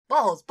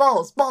Balls,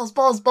 balls, balls,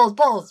 balls, balls,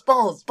 balls,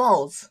 balls,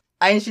 balls.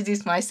 I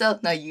introduced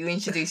myself, now you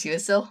introduce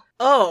yourself.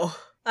 Oh,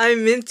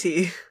 I'm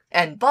Minty.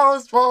 And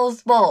balls,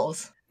 balls,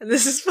 balls. And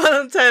this is Fun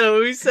Untitled,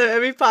 where we start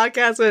every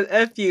podcast with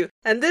an FU.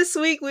 And this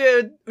week we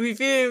are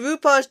reviewing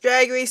RuPaul's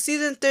Drag Race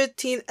Season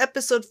 13,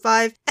 Episode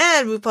 5,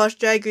 and RuPaul's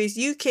Drag Race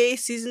UK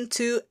Season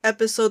 2,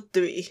 Episode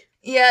 3.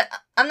 Yeah,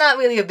 I'm not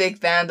really a big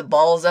fan of the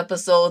balls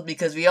episode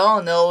because we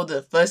all know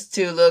the first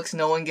two looks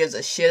no one gives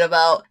a shit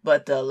about,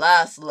 but the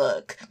last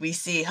look, we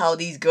see how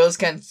these girls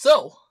can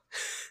sew.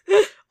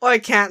 Or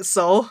can't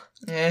sew.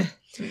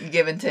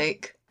 Give and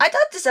take. I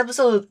thought this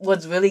episode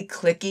was really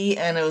clicky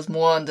and it was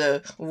more on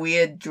the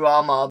weird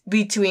drama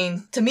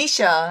between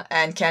Tamisha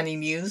and Candy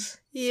Muse.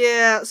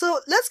 Yeah, so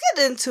let's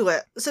get into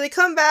it. So they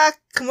come back,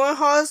 Kimora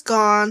Hall is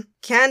gone,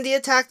 Candy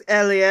attacked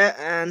Elliot,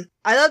 and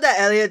I love that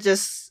Elliot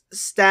just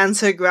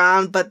stands her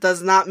ground but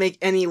does not make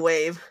any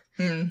wave.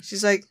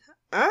 She's like,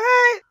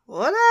 alright,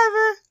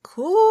 whatever,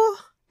 cool.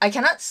 I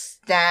cannot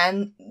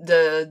stand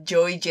the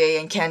Joey J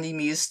and Candy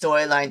Muse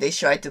storyline they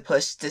tried to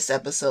push this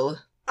episode.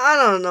 I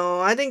don't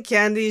know. I think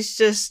Candy's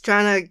just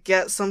trying to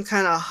get some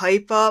kind of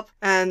hype up.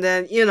 And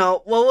then, you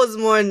know, what was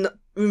more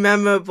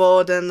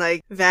memorable than,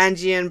 like,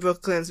 Vanjie and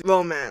Brooklyn's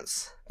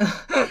romance?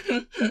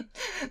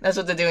 That's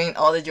what they're doing in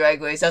all the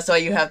drag race. That's why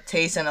you have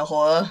Taste and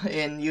Ahura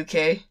in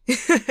UK.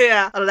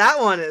 Yeah, that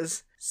one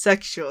is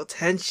sexual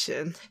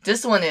tension.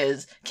 This one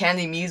is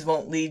Candy Muse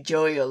won't leave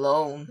Joey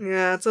alone.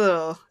 Yeah, it's a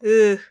little...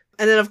 Ugh.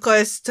 And then, of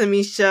course,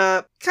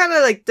 Tamisha kind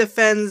of, like,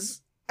 defends...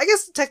 I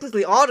guess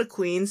technically all the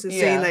queens and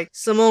saying like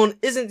Simone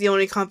isn't the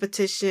only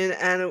competition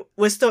and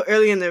we're still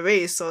early in the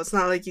race, so it's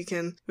not like you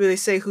can really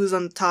say who's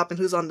on the top and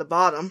who's on the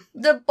bottom.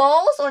 The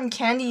balls on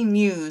Candy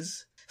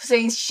Muse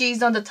saying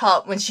she's on the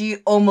top when she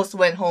almost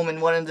went home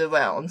in one of the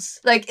rounds.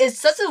 Like, it's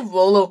such a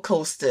roller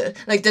coaster.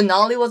 Like,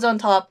 Denali was on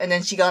top and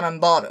then she got on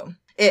bottom.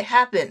 It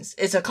happens.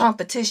 It's a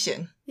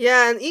competition.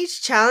 Yeah, and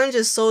each challenge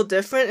is so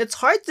different. It's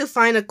hard to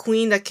find a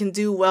queen that can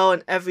do well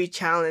in every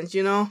challenge,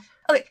 you know?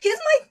 Okay, here's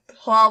my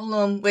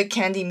problem with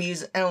Candy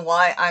Muse and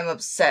why I'm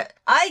upset.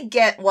 I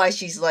get why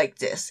she's like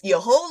this. Your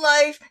whole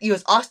life, you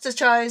was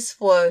ostracized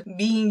for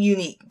being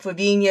unique, for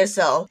being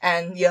yourself,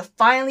 and you're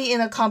finally in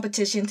a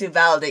competition to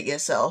validate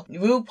yourself.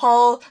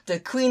 RuPaul, the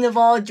queen of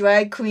all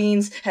drag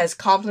queens, has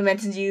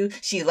complimented you.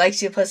 She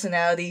likes your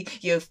personality.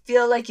 You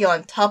feel like you're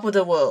on top of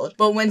the world.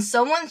 But when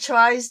someone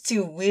tries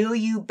to wheel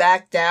you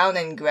back down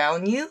and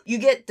ground you, you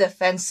get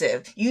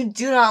defensive. You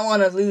do not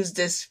want to lose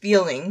this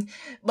feeling.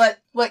 But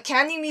what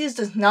Candy Muse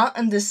does not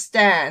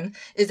understand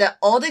is that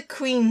all the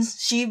queens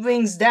she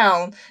brings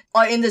down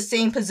are in the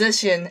same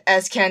position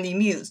as Candy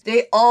Muse.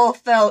 They all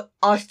felt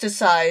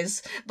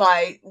ostracized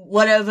by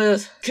whatever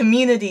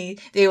community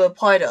they were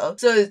part of.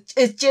 So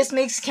it just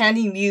makes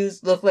Candy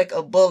Muse look like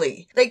a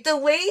bully. Like, the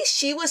way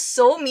she was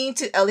so mean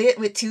to Elliot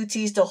with 2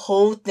 T's the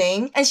whole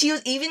thing, and she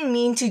was even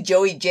mean to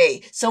Joey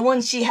J,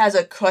 someone she has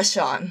a crush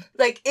on.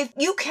 Like, if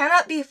you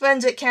cannot be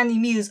friends with Candy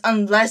Muse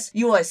unless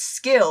you are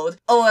skilled,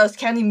 or else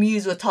Candy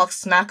Muse will talk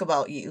smack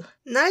about you.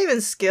 Not even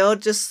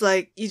skilled, just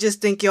like, you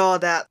just think you're all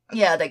that.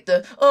 Yeah, like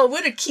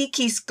we're the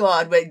Kiki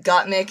squad with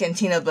Gottmik and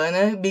Tina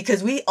Burner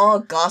because we all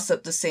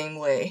gossip the same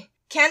way.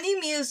 Candy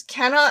Muse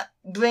cannot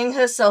bring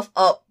herself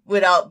up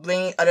without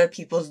bringing other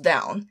people's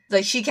down.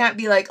 Like, she can't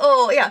be like,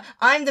 oh yeah,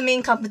 I'm the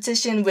main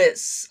competition with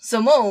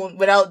Simone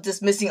without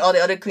dismissing all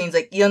the other queens,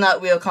 like, you're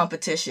not real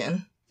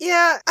competition.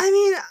 Yeah, I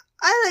mean,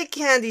 I like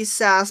Candy's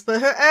sass,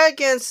 but her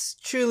arrogance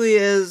truly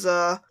is,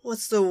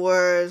 what's the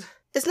word?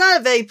 It's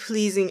not a very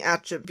pleasing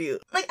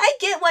attribute. Like, I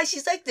get why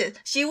she's like this.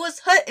 She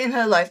was hurt in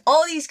her life.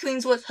 All these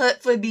queens was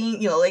hurt for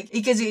being, you know, like,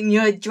 because in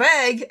your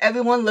drag,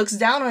 everyone looks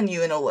down on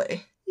you in a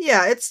way.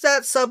 Yeah, it's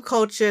that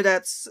subculture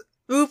that's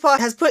RuPaul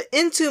has put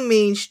into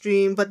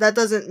mainstream, but that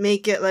doesn't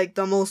make it, like,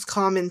 the most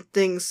common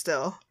thing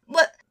still.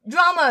 But,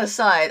 drama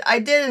aside, I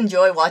did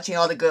enjoy watching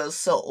all the girls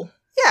sew.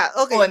 Yeah,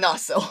 okay. Or not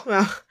so.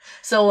 Well,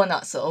 so or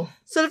not so.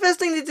 So the first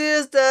thing to do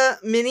is the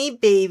mini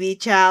baby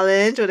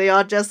challenge, where they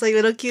all dress like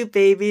little cute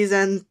babies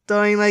and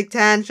throwing like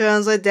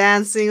tantrums or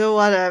dancing or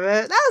whatever.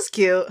 That was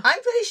cute.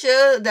 I'm pretty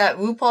sure that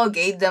RuPaul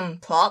gave them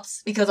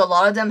props because a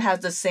lot of them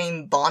have the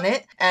same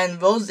bonnet, and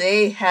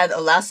Rosé had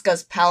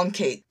Alaska's pound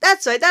cake.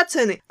 That's right, that's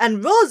her name.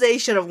 And Rosé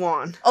should have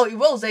won. Oh,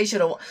 Rosé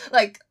should have won.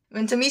 Like,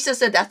 when Tamisha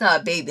said that's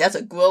not a baby, that's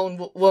a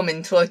grown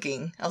woman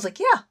twerking, I was like,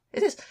 yeah,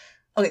 it is.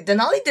 Okay,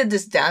 Denali did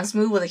this dance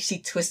move where, like, she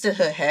twisted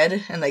her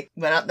head and, like,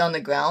 went up down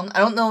the ground. I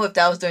don't know if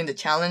that was during the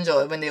challenge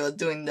or when they were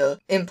doing the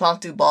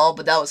impromptu ball,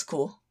 but that was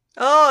cool.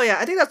 Oh, yeah,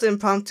 I think that's the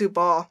impromptu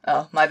ball.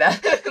 Oh, my bad.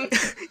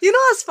 You know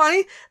what's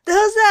funny? There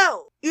was that...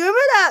 You remember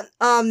that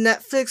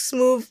Netflix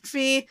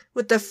movie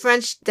with the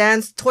French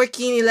dance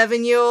twerking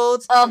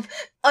 11-year-olds?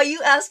 Are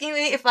you asking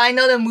me if I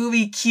know the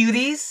movie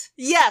Cuties?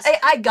 Yes. Hey,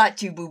 I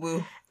got you,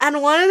 boo-boo.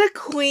 And one of the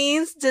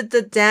queens did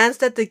the dance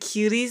that the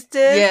cuties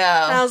did.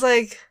 Yeah. And I was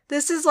like,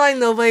 this is why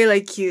nobody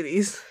liked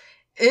cuties.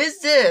 Is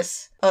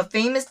this a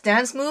famous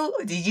dance move,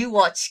 or did you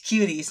watch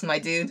Cuties, my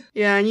dude?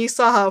 Yeah, and you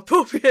saw how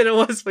appropriate it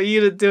was for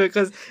you to do it,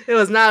 because it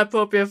was not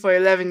appropriate for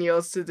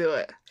 11-year-olds to do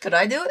it. Could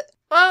I do it?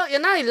 Well, you're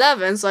not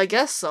 11, so I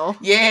guess so.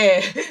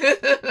 Yeah.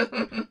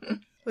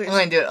 Wait, I'm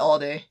gonna do it all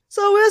day.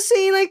 so we're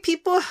seeing, like,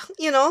 people,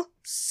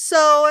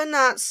 so and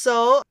not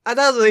so. I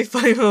thought it was really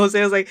funny when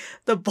Jose was like,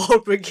 the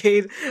Bold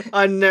Brigade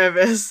are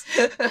nervous.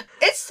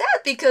 It's sad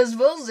because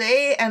Rose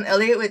and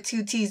Elliot with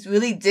 2 T's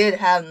really did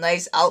have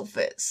nice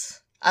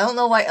outfits. I don't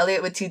know why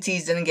Elliot with 2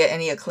 T's didn't get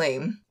any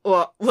acclaim.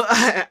 Well,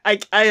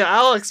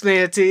 I'll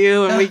explain it to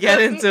you when we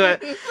get into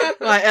it.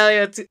 Why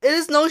Elliot? It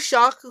is no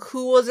shock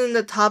who was in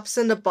the tops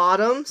and the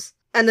bottoms.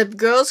 And the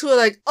girls who were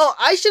like, oh,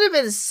 I should have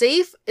been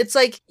safe. It's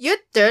like, your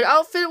third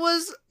outfit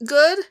was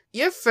good.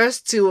 Your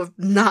first 2 were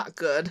not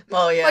good.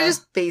 Oh, yeah. Or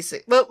just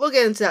basic. But we'll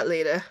get into that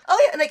later.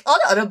 Oh, yeah, like all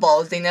the other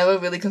balls, they never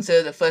really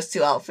considered the first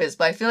 2 outfits,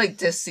 but I feel like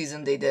this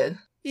season they did.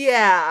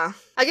 Yeah.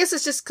 I guess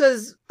it's just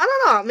because, I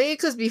don't know, maybe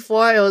because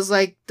before it was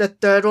like, the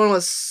third one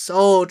was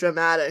so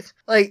dramatic.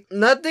 Like,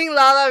 nothing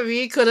Lala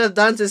Ree could have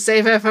done to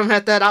save her from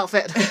her third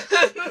outfit.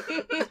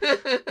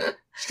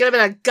 She could have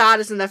been a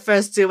goddess in the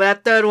first 2, but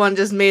that third one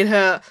just made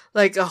her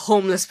like a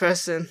homeless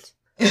person.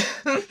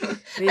 The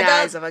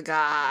eyes of a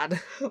god.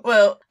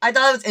 Well, I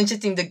thought it was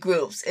interesting, the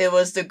groups. It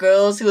was the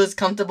girls who was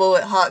comfortable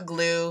with hot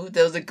glue,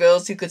 there was the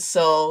girls who could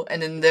sew,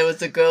 and then there was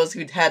the girls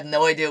who had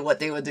no idea what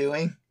they were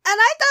doing. And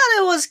I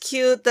thought it was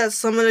cute that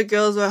some of the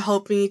girls were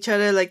helping each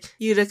other, like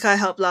Utica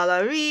helped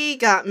Lala Ree,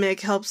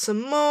 Gottmik helped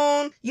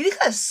Simone.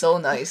 Utica is so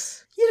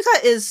nice.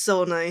 Utica is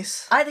so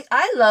nice.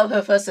 I love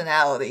her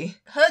personality.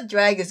 Her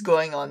drag is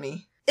growing on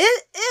me.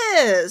 It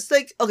is.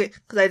 Like, okay,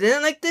 because I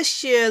didn't like the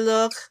sheer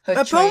look.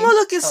 Her train? promo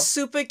look is Oh.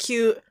 super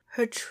cute.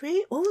 Her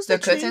train, what was The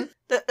the train? curtain?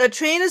 The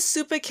train is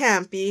super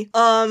campy.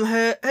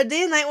 Her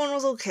day and night one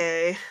was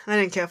okay. I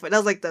didn't care for it. That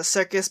was like the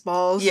circus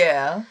balls.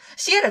 Yeah.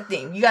 She had a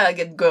thing. You gotta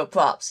give girl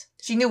props.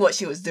 She knew what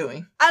she was doing.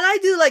 And I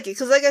do like it,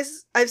 because like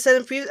I've said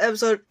in previous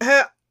episode,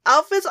 her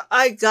outfits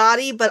are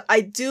gaudy, but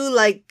I do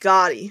like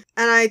gaudy.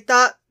 And I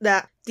thought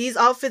that these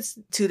outfits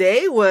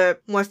today were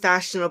more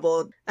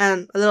fashionable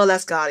and a little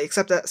less gaudy,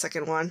 except that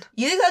second one.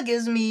 Utica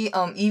gives me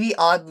Evie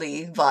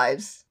Oddly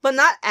vibes. But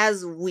not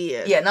as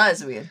weird. Yeah, not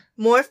as weird.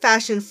 More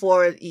fashion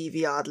forward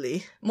Evie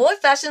Oddly. More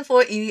fashion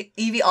for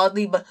Evie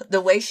Oddly, but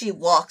the way she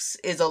walks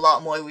is a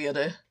lot more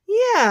weirder.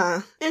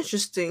 Yeah,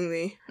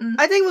 interestingly. Mm.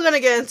 I think we're gonna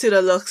get into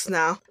the looks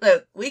now.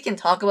 Look, we can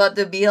talk about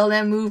the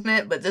BLM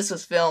movement, but this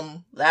was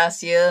filmed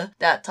last year.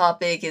 That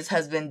topic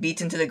has been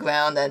beaten to the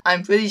ground, and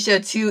I'm pretty sure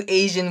 2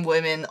 Asian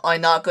women are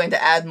not going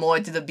to add more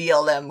to the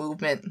BLM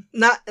movement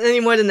Not any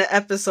more than the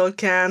episode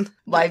can.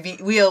 by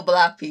real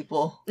black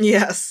people.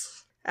 Yes.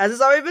 As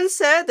has already been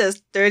said,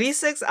 there's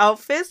 36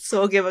 outfits, so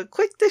we'll give a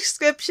quick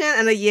description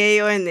and a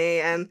yay or a nay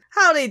and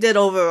how they did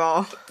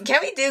overall. Can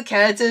we do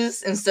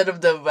characters instead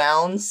of the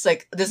rounds?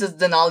 Like, this is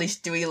Denali's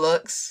 3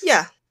 looks.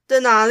 Yeah,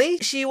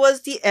 Denali, she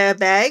was the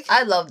airbag.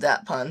 I love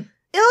that pun.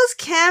 It was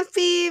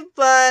campy,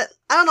 but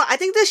I don't know. I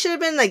think there should have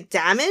been like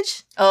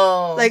damage.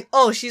 Oh. Like,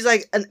 oh, she's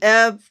like an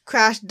air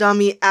crash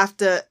dummy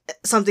after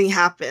something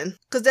happened.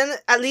 Because then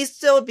at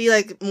least there would be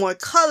like more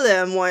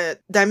color, more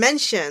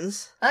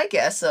dimensions. I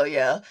guess so,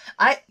 yeah.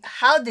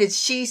 How did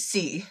she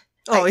see?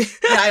 Oh, Yeah,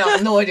 I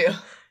have no idea.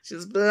 she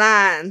was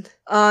blind.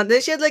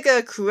 Then she had like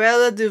a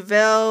Cruella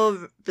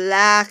Duvel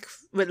black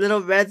with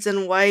little reds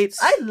and whites.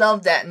 I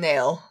love that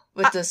nail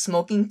with the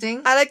smoking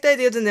thing. I like the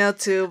idea of the nail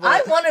too, but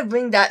I want to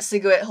bring that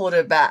cigarette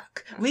holder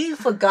back. We've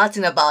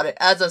forgotten about it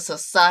as a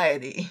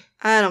society.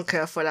 I don't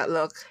care for that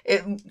look.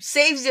 It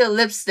saves your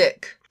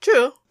lipstick.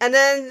 True. And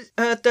then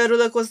her third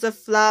look was the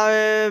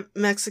flower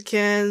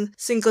Mexican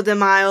Cinco de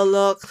Mayo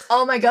look.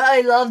 Oh my god,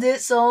 I loved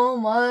it so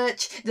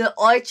much. The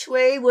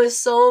archway was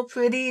so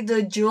pretty.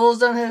 The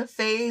jewels on her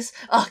face.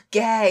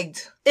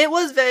 Gagged. It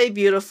was very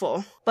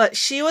beautiful, but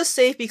she was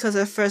safe because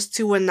her first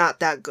 2 were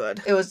not that good.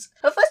 Her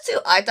first 2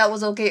 I thought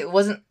was okay. It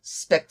wasn't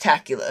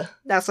spectacular.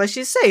 That's why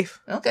she's safe.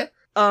 Okay.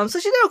 So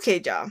she did okay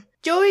job.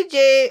 Joey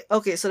J,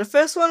 okay, so the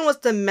first one was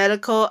the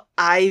medical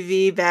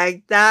IV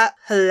bag. That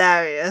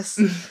hilarious.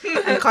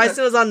 And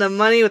Carson was on the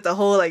money with the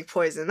whole like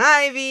poison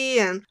ivy,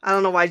 and I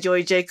don't know why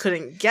Joey J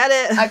couldn't get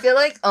it. I feel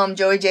like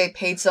Joey J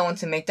paid someone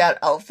to make that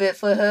outfit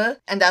for her,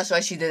 and that's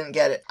why she didn't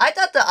get it. I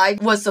thought the eye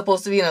was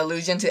supposed to be an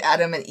allusion to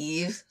Adam and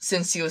Eve,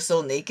 since she was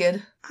so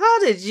naked. How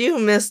did you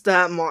miss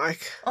that, Mark?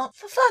 Oh,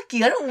 fuck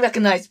you, I don't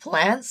recognize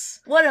plants.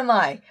 What am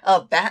I,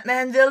 a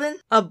Batman villain?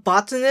 A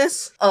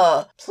botanist?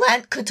 A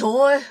plant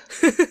couture?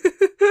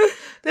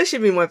 There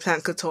should be more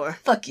plant couture.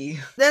 Fuck you.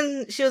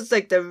 Then she was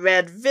like the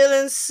red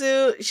villain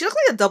suit. She looked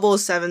like a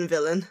 007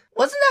 villain.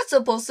 Wasn't that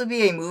supposed to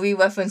be a movie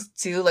reference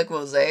too, like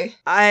Rosé?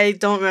 I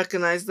don't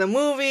recognize the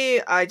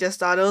movie. I just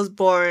thought it was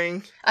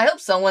boring. I hope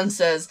someone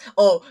says,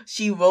 oh,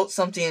 she wrote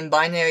something in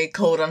binary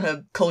code on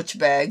her Coach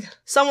bag.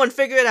 Someone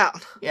figure it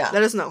out. Yeah.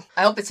 Let us know.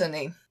 I hope it's her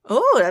name.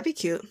 Oh, that'd be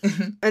cute.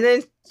 And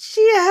then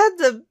she had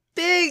the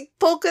big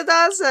polka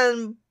dots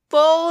and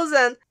bows,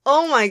 and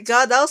oh my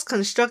god, that was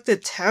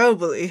constructed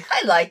terribly.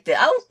 I liked it.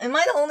 Am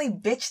I the only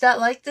bitch that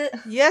liked it?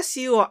 Yes,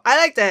 you are. I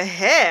like the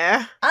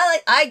hair.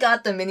 I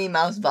got the Minnie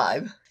Mouse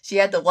vibe. She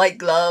had the white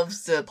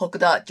gloves, the polka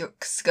dot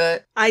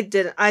skirt. I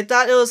didn't. I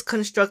thought it was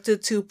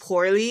constructed too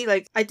poorly.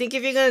 Like, I think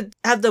if you're gonna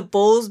have the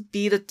bows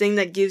be the thing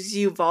that gives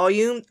you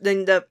volume,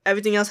 then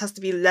everything else has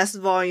to be less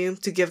volume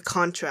to give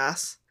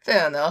contrast.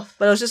 Fair enough.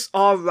 But it was just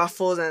all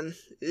ruffled and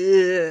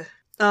ugh.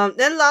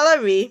 Then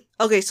Lala Ri.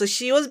 Okay, so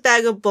she was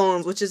Bag of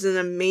Bones, which is an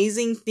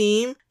amazing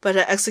theme, but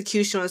her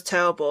execution was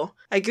terrible.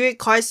 I agree with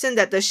Carson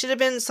that there should have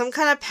been some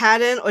kind of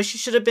pattern, or she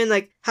should have been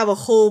have a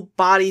whole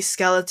body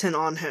skeleton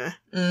on her.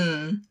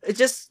 It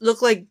just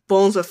looked like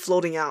bones were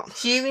floating out.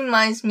 She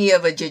reminds me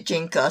of a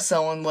Jijinka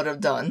someone would have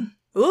done.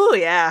 Ooh,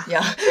 yeah.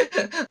 Yeah.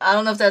 I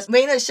don't know if that's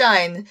rain or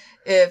shine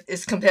if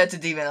it's compared to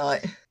Demon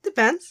Art.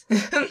 Depends.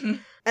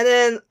 And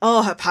then,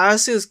 her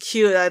parasuit is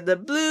cute. The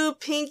blue,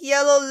 pink,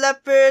 yellow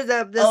leopard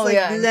that's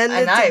blended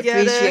and I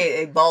together.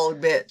 appreciate a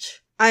bald bitch.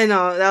 I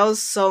know, that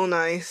was so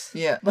nice.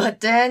 Yeah,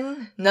 but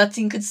then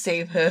nothing could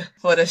save her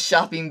for the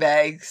shopping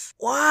bags.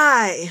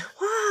 Why?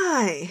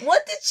 Why?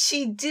 What did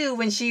she do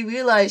when she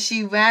realized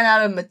she ran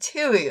out of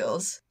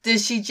materials? Did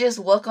she just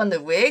work on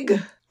the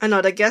wig? I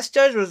know, the guest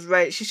judge was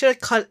right. She should have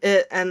cut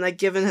it and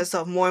given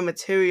herself more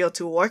material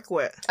to work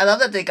with. I love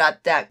that they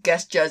got that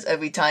guest judge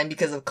every time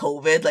because of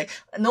COVID.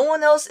 No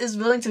one else is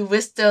willing to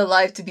risk their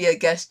life to be a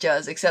guest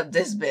judge except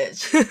this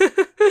bitch.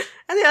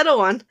 And the other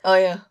one. Oh,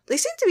 yeah. They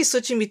seem to be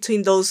switching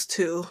between those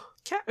two.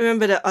 Can't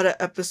remember the other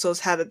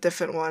episodes had a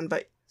different one,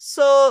 but...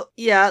 So,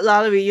 yeah,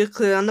 Lala Ri, you're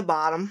clear on the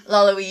bottom.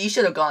 Lala Ri, you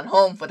should have gone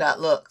home for that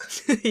look.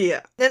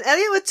 Yeah. Then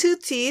Elliot with 2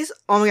 T's.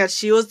 Oh my god,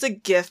 she was the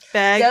gift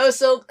bag. That was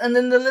so... And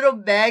then the little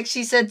bag,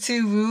 she said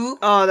to Rue.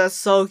 Oh, that's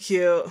so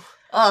cute.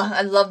 Oh,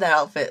 I love that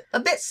outfit. A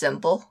bit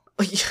simple.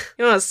 You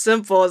know what's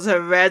simple is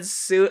her red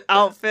suit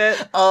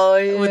outfit. Oh,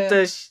 yeah. With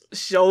the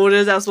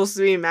shoulders that was supposed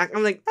to be Mac.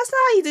 I'm like, that's not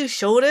how you do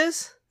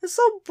shoulders. It's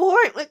so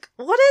boring.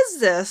 What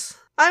is this?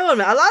 I will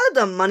admit, a lot of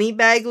the money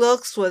bag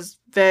looks was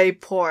very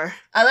poor.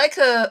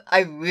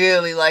 I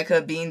really like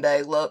her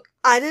beanbag look.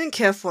 I didn't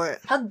care for it.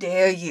 How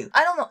dare you?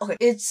 I don't know. Okay,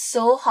 it's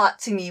so hot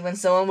to me when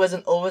someone wears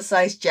an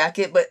oversized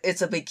jacket, but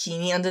it's a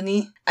bikini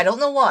underneath. I don't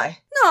know why.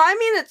 No, I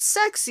mean, it's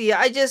sexy.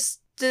 I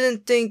just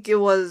didn't think it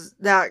was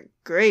that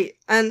great.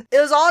 And it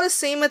was all the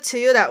same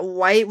material, that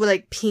white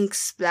with pink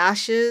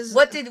splashes.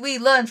 What did we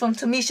learn from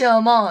Tamisha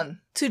Amon?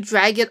 To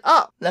drag it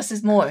up. Less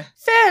is more.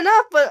 Fair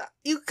enough, but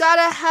you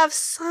gotta have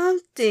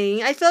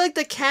something. I feel like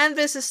the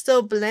canvas is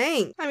still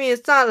blank. I mean,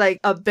 it's not like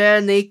a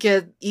bare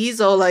naked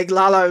easel like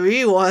Lala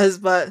Ri was,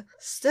 but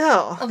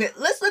still. Okay,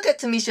 let's look at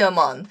Tamisha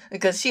Amon,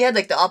 because she had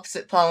the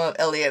opposite problem of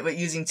Elliot with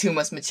using too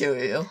much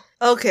material.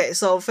 Okay,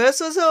 so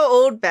first was her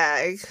old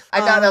bag.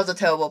 I thought that was a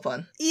terrible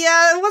pun.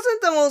 Yeah, it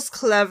wasn't the most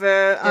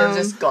clever. It was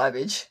just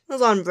garbage. It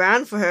was on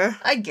brand for her.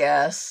 I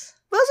guess.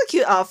 But it was a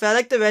cute outfit. I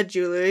like the red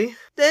jewelry.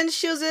 Then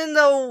she was in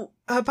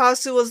her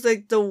parasuit was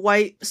the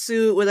white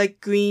suit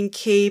with green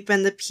cape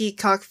and the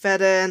peacock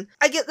feather. And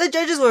I get the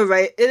judges were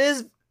right. It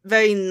is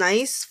very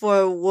nice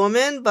for a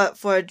woman, but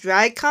for a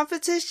drag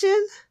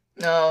competition?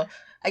 No,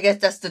 I guess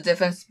that's the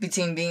difference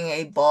between being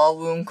a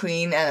ballroom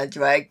queen and a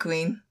drag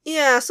queen.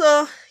 Yeah,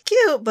 so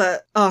cute,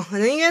 but and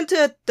then you get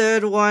into a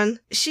third one.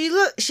 She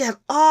had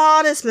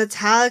all this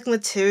metallic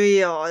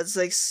material.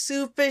 It's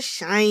super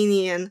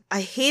shiny, and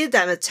I hated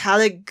that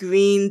metallic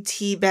green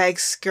teabag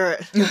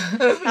skirt.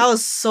 That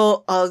was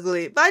so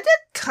ugly. But I did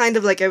kind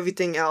of like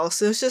everything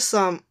else. It was just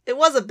it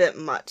was a bit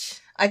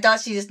much. I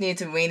thought she just needed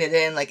to rein it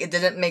in. It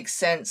didn't make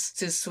sense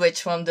to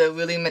switch from the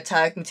really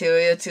metallic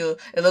material to,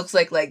 it looks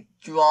like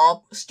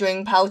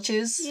drawstring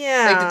pouches.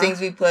 Yeah. The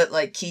things we put,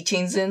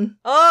 keychains in.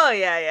 Oh,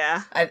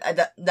 yeah.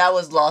 That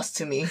was lost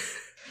to me.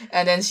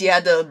 And then she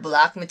had the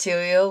black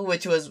material,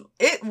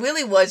 it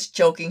really was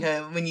choking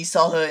her when you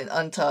saw her in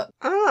untucked.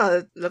 I don't know,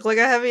 it looked like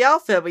a heavy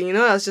outfit, but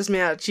that's just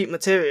made out of cheap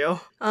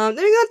material. Then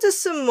we got to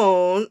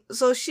Simone.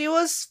 So she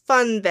was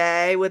fun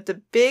bag with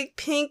the big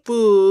pink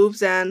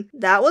boobs, and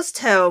that was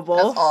terrible.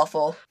 That's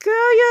awful.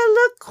 Girl, you're a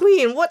lip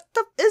queen. What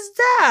the is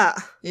that?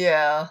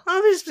 Yeah. I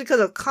don't know if it's because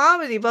of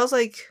comedy, but I was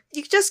like,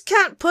 you just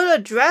can't put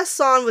a dress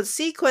on with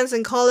sequins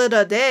and call it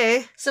a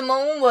day.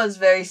 Simone was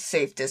very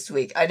safe this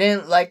week. I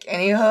didn't like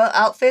any of her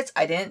outfits.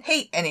 I didn't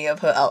hate any of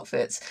her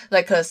outfits.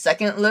 Her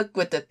second look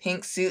with the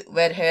pink suit,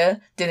 red hair,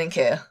 didn't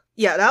care.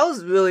 Yeah, that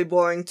was really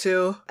boring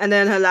too. And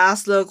then her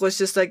last look was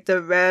just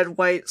the red,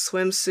 white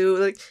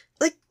swimsuit.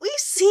 We've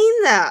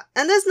seen that,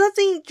 and there's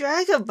nothing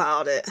drag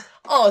about it.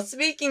 Oh,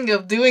 speaking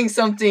of doing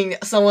something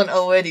someone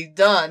already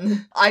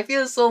done, I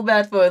feel so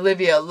bad for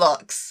Olivia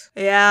Lux.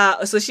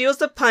 Yeah, so she was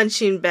the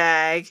punching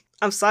bag.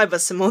 I'm sorry,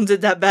 but Simone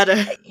did that better.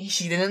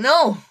 She didn't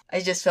know.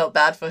 I just felt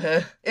bad for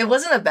her. It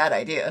wasn't a bad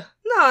idea.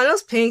 No, it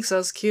was pink, so it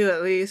was cute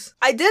at least.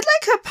 I did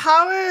like her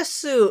power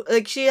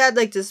suit. She had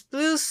this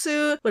blue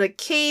suit with a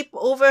cape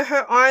over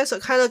her arms, so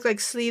it kind of looked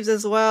like sleeves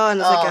as well. And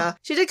it was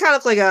she did kind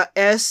of look like a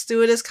air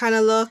stewardess kind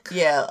of look.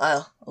 Yeah,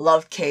 I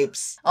love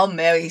capes. I'll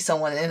marry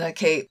someone in a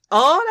cape.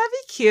 Oh, that'd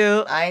be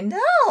cute. I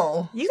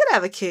know. You could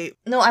have a cape.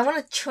 No, I want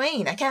a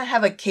train. I can't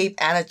have a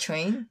cape and a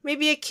train.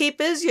 Maybe a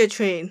cape is your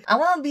train. I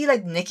want to be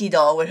like Nikki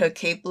Doll with her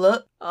cape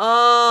look.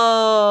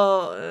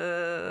 Oh.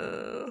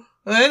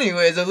 Well,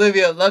 anyways,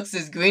 Olivia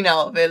Lux's green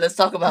outfit. Let's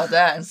talk about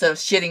that instead of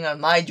shitting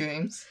on my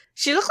dreams.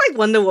 She looked like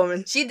Wonder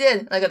Woman. She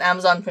did, like an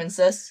Amazon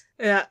princess.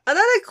 Yeah.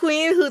 Another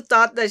queen who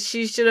thought that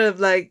she should have,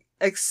 like,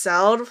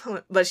 excelled,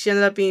 but she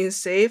ended up being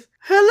safe.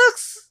 Her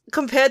looks,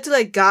 compared to,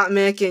 like,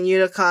 Gottmik and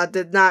Utica,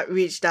 did not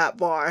reach that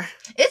bar.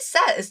 It's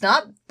sad. It's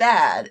not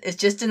bad. It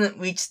just didn't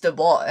reach the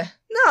bar.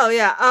 No,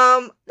 yeah,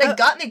 Like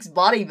Gottmik's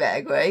body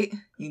bag, right?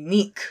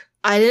 Unique.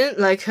 I didn't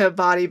like her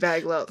body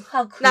bag look.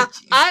 How could Now,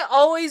 you? I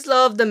always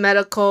loved the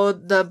medical,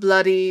 the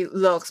bloody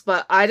looks,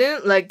 but I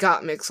didn't like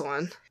Gottmik's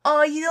one.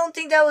 Oh, you don't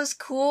think that was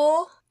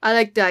cool? I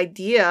like the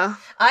idea.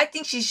 I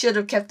think she should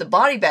have kept the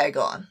body bag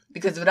on.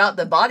 Because without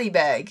the body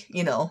bag,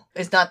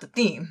 it's not the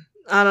theme.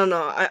 I don't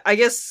know. I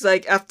guess,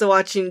 like, after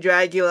watching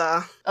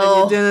Dragula,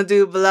 Oh. and you're gonna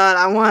do blood,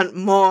 I want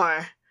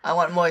more. I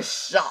want more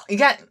shot. You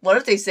can't, what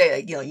if they say,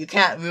 like, you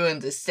can't ruin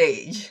the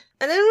stage?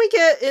 And then we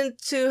get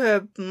into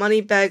her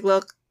money bag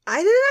look. I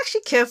didn't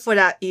actually care for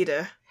that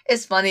either.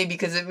 It's funny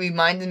because it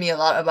reminded me a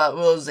lot about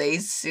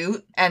Rosé's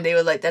suit. And they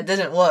were like, that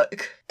didn't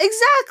work.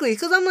 Exactly,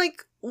 because I'm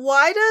like,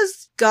 why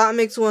does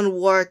Gottmik's one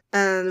work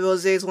and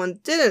Rosé's one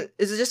didn't?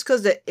 Is it just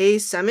because the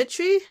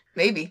asymmetry?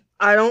 Maybe.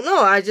 I don't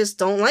know. I just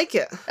don't like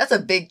it. That's a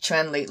big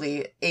trend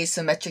lately.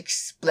 Asymmetric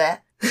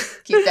splat.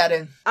 Keep that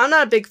in. I'm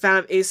not a big fan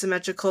of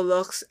asymmetrical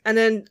looks. And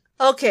then,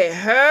 okay,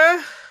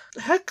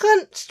 her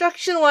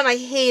construction one, I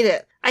hate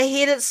it. I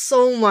hate it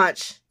so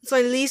much. It's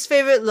my least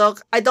favorite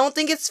look. I don't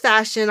think it's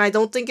fashion. I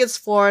don't think it's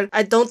forward.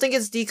 I don't think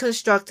it's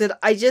deconstructed.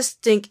 I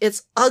just think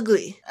it's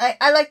ugly.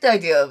 I like the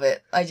idea of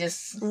it.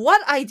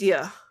 What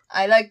idea?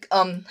 I like,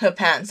 her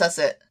pants. That's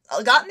it.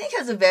 Gottmik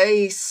has a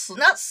very,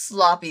 not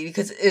sloppy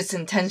because it's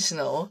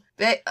intentional,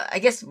 but I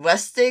guess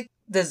rustic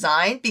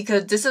design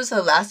because this was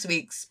her last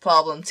week's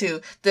problem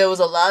too. There was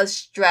a lot of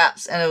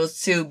straps and it was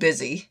too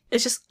busy.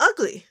 It's just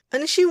ugly.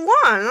 And she won.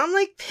 And I'm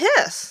like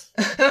pissed.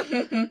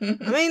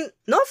 I mean,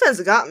 no offense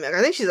to Gottmik.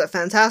 I think she's a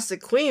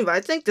fantastic queen, but I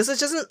think this is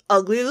just an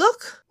ugly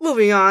look.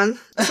 Moving on.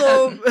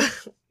 So,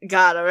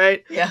 got it,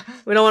 right? Yeah.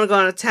 We don't want to go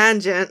on a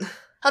tangent.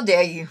 How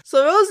dare you? So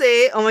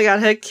Rosé, oh my god,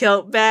 her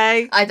kilt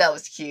bag. I thought it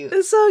was cute.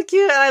 It's so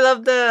cute. And I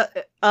love the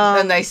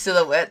The nice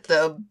silhouette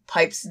the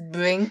pipes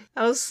bring.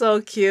 That was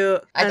so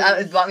cute. I thought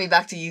it brought me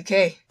back to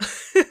UK.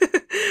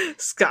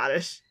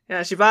 Scottish.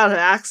 Yeah, she brought out her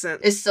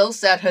accent. It's so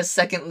sad her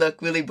second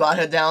look really brought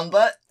her down,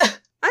 but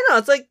I know,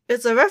 it's like,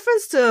 it's a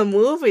reference to a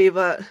movie,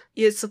 but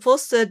you're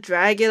supposed to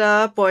drag it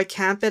up or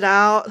camp it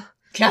out.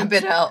 camp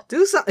it out.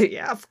 Do something.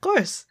 Yeah, of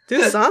course.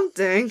 Do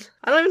something.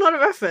 I don't even know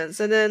the reference.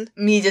 And then,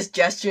 Me just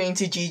gesturing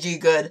to Gigi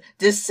Good.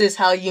 This is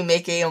how you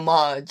make a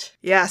homage.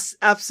 yes,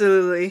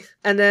 absolutely.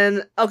 And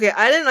then, okay,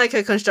 I didn't like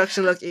her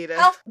construction look either.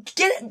 How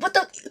get it?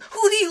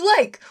 Who do you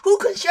like? Who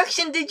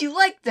construction did you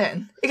like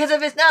then? Because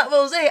if it's not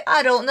Rosé,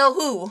 I don't know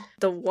who.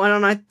 The one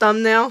on my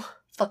thumbnail.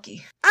 Fuck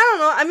you. I don't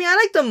know. I mean, I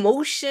like the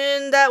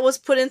motion that was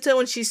put into it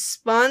when she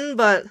spun,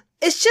 but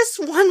it's just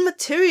one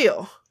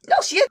material. No,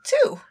 she had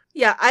two.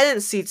 Yeah, I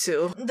didn't see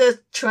two. The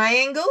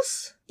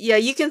triangles? Yeah,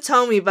 you can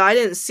tell me, but I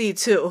didn't see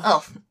two.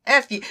 Oh,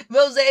 F you.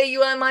 Rosé,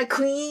 you are my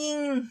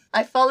queen.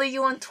 I follow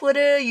you on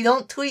Twitter. You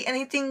don't tweet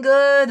anything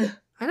good.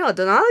 I know,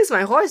 Denali's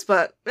my horse,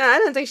 but man, I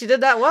didn't think she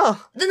did that well.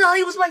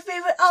 Denali was my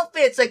favorite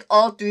outfits. Like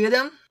all three of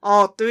them.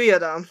 All three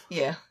of them.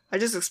 Yeah. I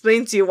just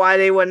explained to you why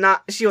they were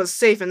not, she was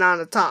safe and not on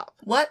the top.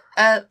 What?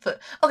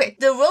 Okay,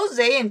 the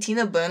Rosé and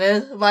Tina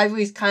Burner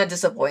rivalry is kind of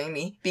disappointing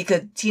me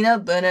because Tina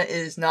Burner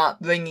is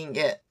not bringing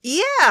it.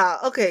 Yeah,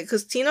 okay,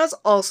 because Tina's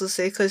also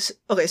safe, because,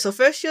 okay, so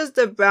first she has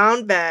the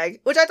brown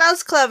bag, which I thought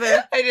was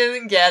clever, I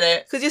didn't get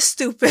it. because you're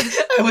stupid.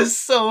 I was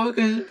so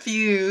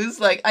confused.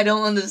 Like, I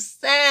don't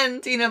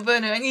understand, Tina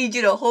Burner. I need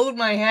you to hold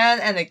my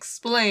hand and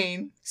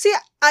explain. See,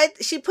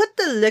 she put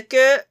the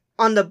liquor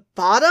on the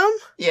bottom.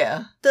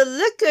 Yeah. The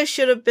liquor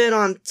should have been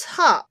on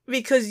top,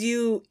 because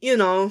you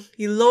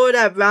lower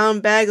that brown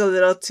bag a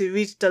little to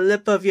reach the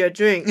lip of your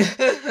drink.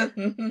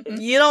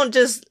 You don't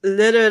just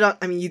litter it on,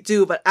 I mean, you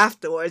do, but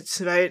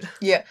afterwards, right?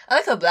 Yeah, I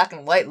like her black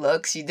and white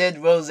look. She did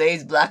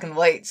Rosé's black and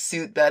white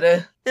suit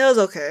better. It was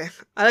okay.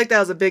 I like that it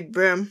was a big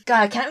brim.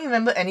 God, I can't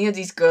remember any of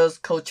these girls'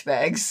 Coach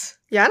bags.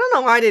 Yeah, I don't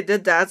know why they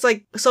did that. It's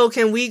like, so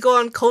can we go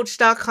on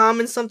Coach.com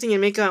and something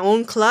and make our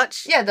own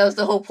clutch? Yeah, that was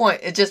the whole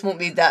point. It just won't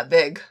be that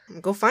big.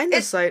 Go find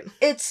this site.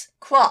 It's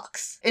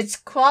Crocs. It's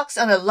Crocs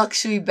on a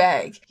luxury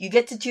bag. You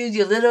get to choose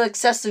your little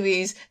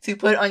accessories to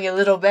put on your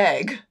little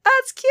bag.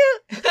 That's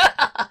cute.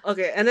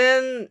 Okay, and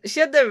then she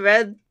had the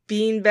red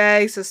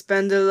beanbag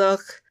suspender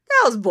look.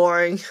 That was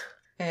boring.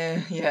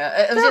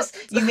 Yeah. It was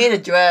just, you made a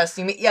dress.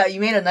 You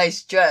made a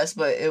nice dress,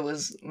 but it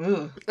was,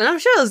 ooh. And I'm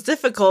sure it was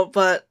difficult,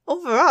 but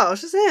overall,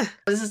 it's just,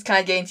 This is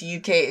kind of getting to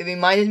UK. It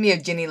reminded me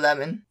of Ginny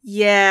Lemon.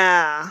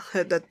 Yeah,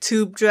 the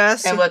tube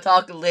dress. And we'll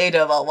talk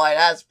later about why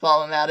that's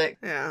problematic.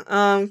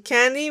 Yeah.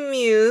 Candy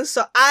Muse.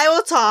 So I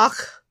will talk.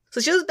 So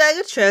she was Bag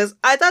of Tricks.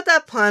 I thought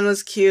that pun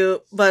was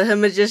cute, but her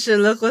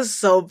magician look was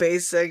so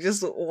basic.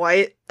 Just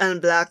white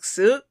and black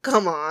suit.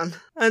 Come on.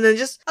 And then I did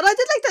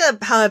like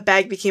that how her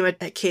bag became a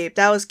cape.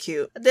 That was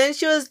cute. Then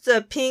she was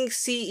the pink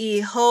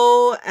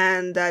CEO,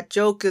 and that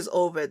joke is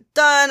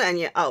overdone, and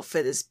your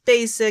outfit is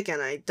basic,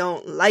 and I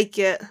don't like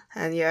it.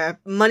 And your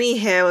money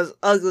hair was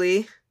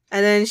ugly.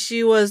 And then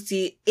she was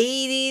the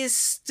 80s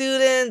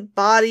student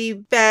body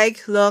bag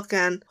look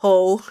and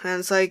hoe. And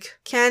it's like,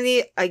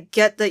 Candy, I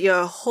get that you're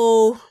a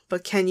hoe,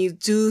 but can you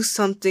do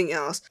something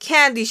else?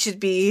 Candy should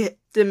be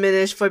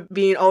diminished for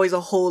being always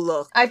a whole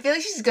look. I feel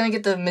like she's gonna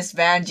get the Miss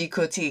Vanjie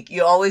critique.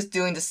 You're always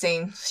doing the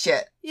same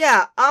shit.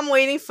 Yeah, I'm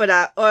waiting for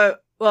that. Well,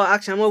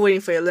 actually, I'm more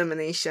waiting for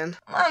elimination.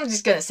 I'm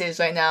just gonna say this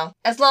right now.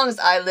 As long as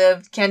I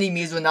live, Candy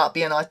Muse will not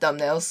be on our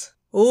thumbnails.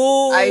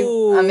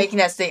 Ooh. I'm making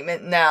that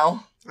statement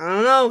now. I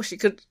don't know. She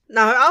could.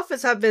 Now her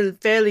outfits have been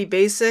fairly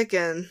basic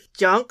and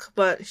junk,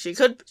 but she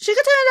could turn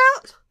it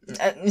out.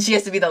 She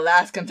has to be the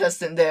last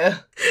contestant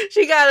there.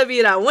 She gotta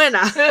be that winner.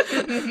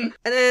 And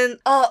then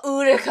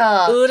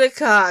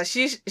Utica.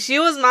 She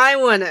was my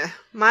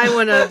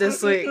winner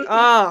this week.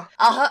 Oh,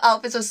 her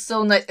outfits are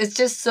so nice. It's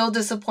just so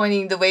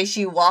disappointing the way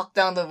she walked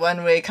down the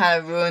runway kind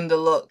of ruined the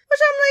look. Which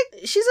I'm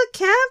like, she's a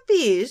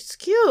campy. She's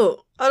cute.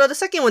 Although the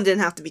second one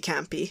didn't have to be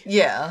campy.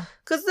 Yeah.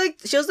 Cause like,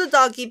 she was the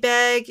doggy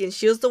bag and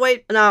she was the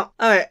white. Now,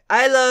 alright,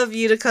 I love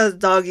Utica's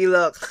doggy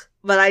look.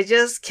 But I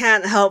just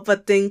can't help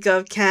but think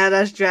of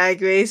Canada's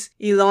Drag Race.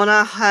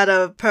 Ilona had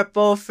a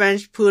purple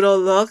French poodle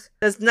look.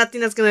 There's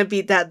nothing that's gonna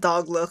beat that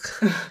dog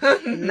look.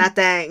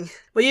 Nothing.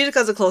 But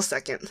Utica's a close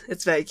second.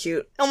 It's very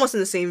cute. Almost in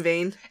the same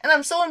vein. And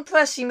I'm so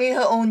impressed she made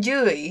her own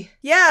jewelry.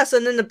 Yeah,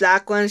 so then the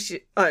black one,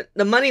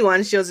 the money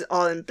one, she was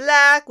all in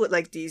black with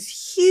like these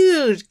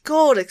huge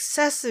gold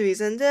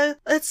accessories. And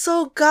it's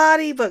so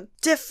gaudy but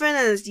different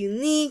and it's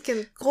unique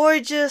and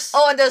gorgeous.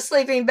 Oh, and the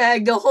sleeping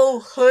bag, the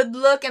whole hood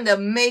look and the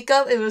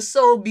makeup, it was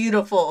so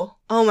beautiful.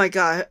 Oh my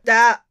god,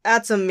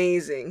 that's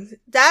amazing.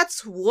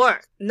 That's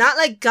work. Not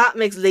like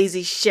Gottmik's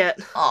lazy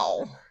shit.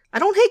 Oh. I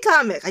don't hate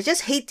Gottmik, I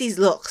just hate these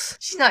looks.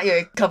 She's not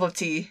your cup of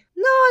tea.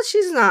 No,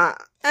 she's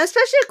not. And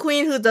especially a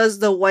queen who does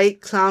the white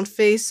clown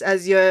face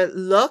as your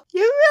look,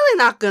 you're really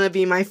not gonna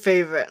be my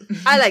favorite.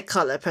 I like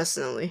color,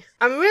 personally.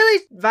 I'm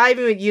really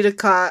vibing with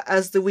Utica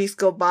as the weeks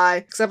go by,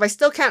 except I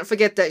still can't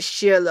forget that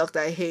sheer look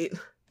that I hate.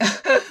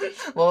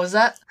 What was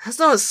that? Has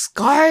those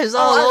scars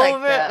all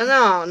over it.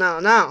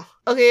 No.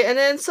 Okay, and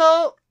then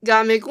so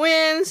Gottmik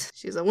wins.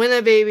 She's a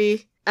winner,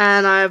 baby.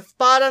 And our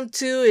bottom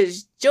two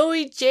is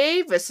Joey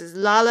J versus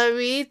Lala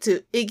Ree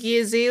to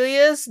Iggy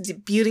Azalea's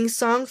debuting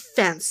song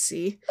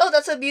Fancy. Oh,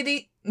 that's a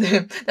beauty.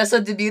 That's a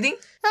debuting?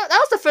 That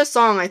was the first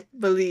song, I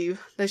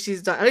believe, that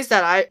she's done. At least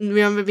that I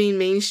remember being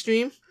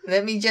mainstream.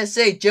 Let me just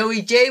say,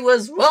 Joey J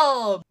was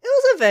robbed. It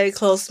was a very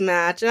close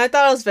match, and I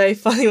thought it was very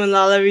funny when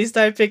Lala Ree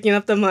started picking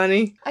up the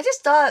money. I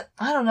just thought,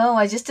 I don't know,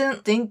 I just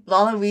didn't think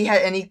Lala Ree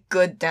had any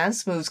good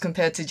dance moves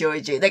compared to Joey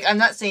J. Like, I'm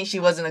not saying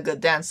she wasn't a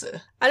good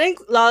dancer. I think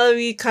Lala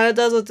Ree kind of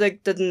does what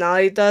like the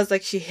Denali does,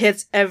 like she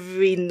hits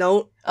every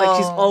note, like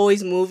she's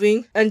always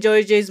moving. And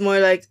Joey J's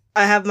more like,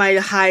 I have my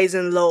highs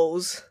and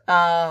lows.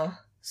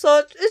 So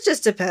it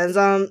just depends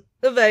on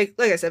like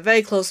I said,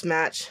 very close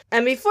match.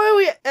 And before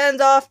we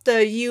end off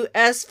the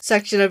US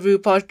section of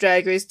RuPaul's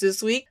Drag Race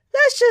this week,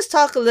 let's just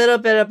talk a little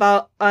bit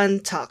about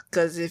Untucked,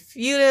 because if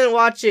you didn't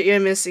watch it, you're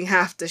missing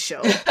half the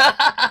show.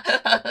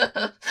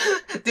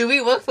 Do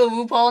we work for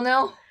RuPaul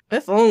now?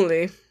 If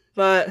only.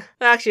 But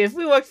actually, if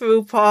we worked for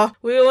RuPaul,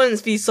 we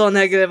wouldn't be so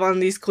negative on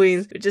these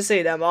queens. We'd just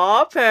say them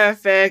all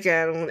perfect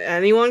and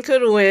anyone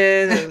could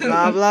win and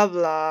blah blah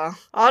blah.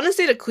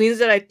 Honestly, the queens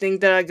that I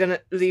think that are gonna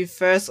leave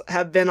first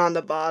have been on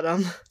the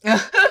bottom.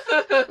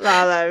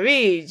 Lala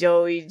Ree,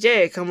 Joey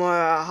J,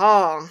 Kimora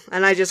Hall,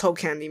 and I just hope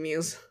Candy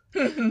Muse.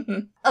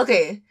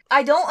 Okay,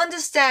 I don't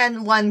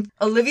understand when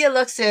Olivia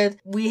Lux said,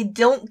 we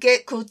don't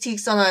get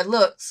critiques on our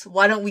looks.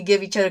 Why don't we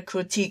give each other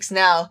critiques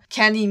now?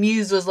 Candy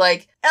Muse was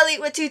like, Elliot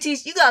with two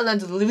T's, you gotta learn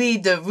to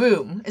read the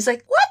room. It's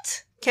like,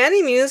 what?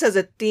 Candy Muse has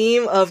a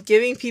theme of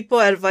giving people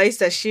advice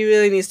that she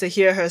really needs to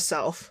hear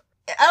herself.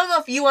 I don't know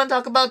if you want to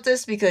talk about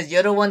this because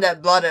you're the one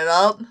that brought it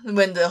up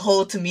when the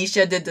whole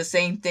Tamisha did the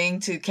same thing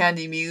to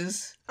Candy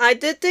Muse. I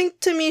did think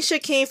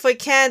Tamisha came for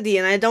Candy,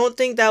 and I don't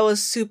think that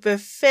was super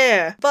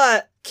fair.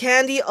 But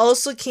Candy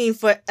also came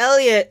for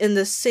Elliot in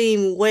the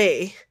same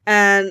way.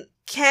 And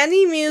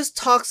Candy Muse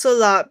talks a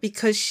lot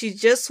because she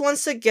just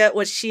wants to get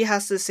what she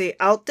has to say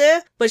out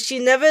there, but she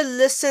never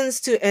listens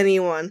to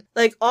anyone.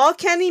 Like, all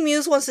Candy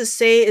Muse wants to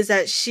say is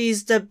that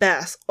she's the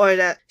best, or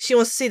that she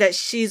wants to say that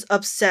she's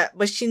upset,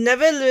 but she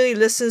never really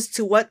listens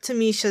to what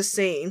Tamisha's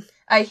saying.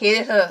 I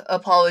hated her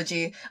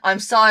apology. I'm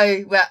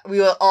sorry that we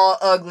were all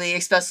ugly,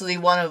 especially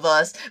one of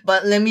us,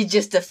 but let me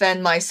just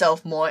defend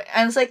myself more.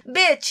 And it's like,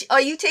 bitch,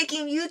 are you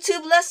taking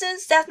YouTube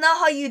lessons? That's not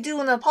how you do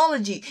an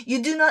apology.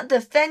 You do not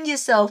defend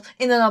yourself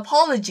in an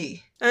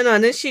apology. I know,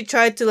 and then she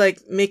tried to,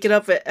 like, make it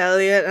up with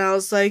Elliot, and I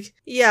was like,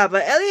 yeah,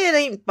 but Elliot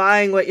ain't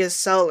buying what you're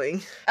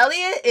selling.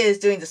 Elliot is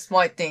doing the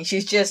smart thing.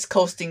 She's just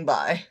coasting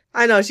by.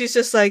 I know, she's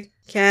just like,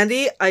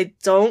 Candy, I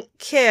don't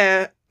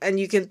care and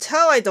you can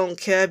tell I don't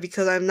care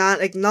because I'm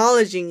not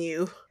acknowledging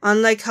you.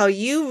 Unlike how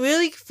you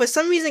really, for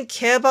some reason,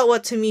 care about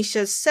what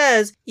Tamisha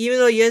says, even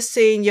though you're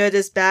saying you're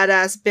this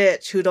badass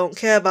bitch who don't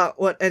care about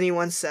what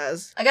anyone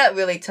says. I got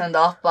really turned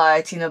off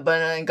by Tina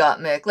Burner and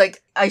Gottmik.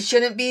 Like, I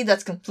shouldn't be,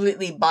 that's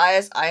completely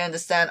biased. I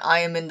understand I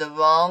am in the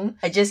wrong.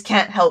 I just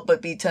can't help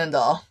but be turned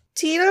off.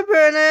 Tina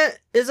Burner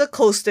is a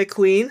coaster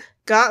queen,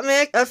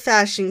 Gottmik a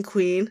fashion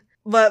queen.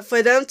 But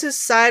for them to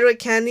side with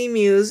Candy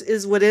Muse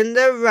is within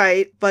their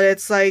right, but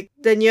it's like,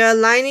 then you're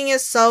aligning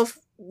yourself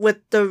with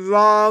the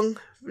wrong,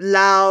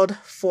 loud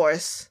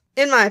force.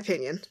 In my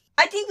opinion.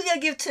 I think we gotta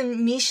give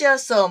Tamisha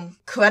some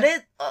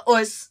credit,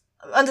 or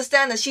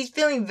understand that she's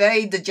feeling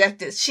very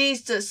dejected.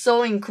 She's the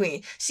sewing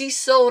queen. She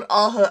sold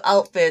all her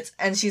outfits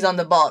and she's on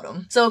the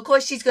bottom. So of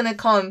course she's gonna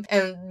come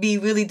and be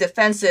really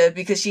defensive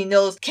because she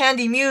knows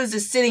Candy Muse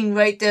is sitting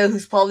right there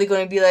who's probably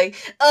gonna be like,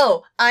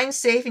 oh, I'm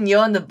safe and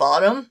you're on the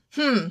bottom?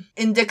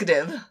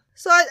 Indicative.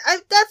 So I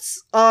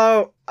that's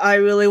all I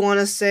really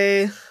want to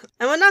say.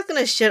 And we're not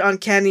gonna shit on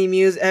Candy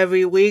Muse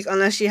every week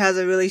unless she has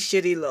a really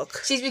shitty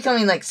look. She's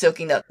becoming like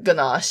Silky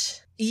Ganache.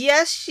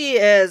 Yes, she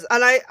is.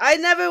 And I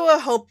never will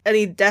hope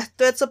any death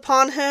threats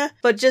upon her,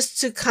 but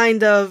just to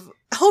kind of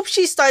hope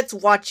she starts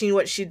watching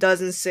what she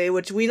does and say,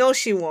 which we know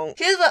she won't.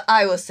 Here's what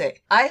I will say.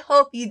 I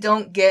hope you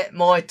don't get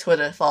more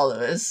Twitter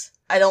followers.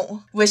 I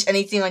don't wish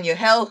anything on your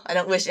health. I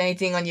don't wish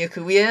anything on your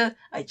career.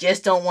 I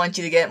just don't want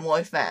you to get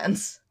more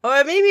fans.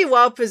 Or maybe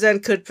Wow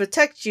Present could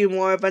protect you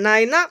more by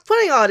not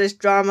putting all this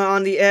drama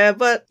on the air,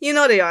 but you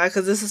know they are,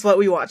 because this is what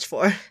we watch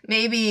for.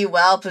 Maybe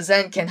Wow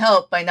Present can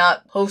help by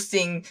not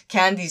posting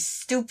Candy's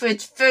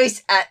stupid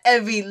face at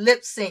every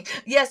lip sync.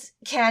 Yes,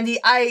 Candy,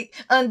 I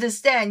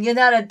understand. You're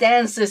not a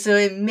dancer, so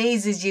it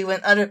amazes you when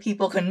other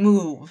people can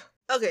move.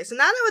 Okay, so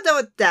now that we're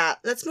done with that,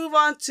 let's move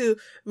on to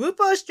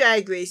RuPaul's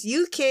Drag Race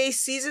UK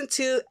Season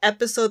 2,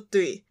 Episode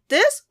 3.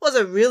 This was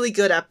a really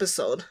good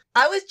episode.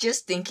 I was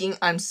just thinking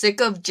I'm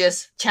sick of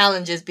just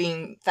challenges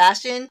being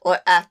fashion or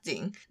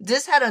acting.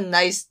 This had a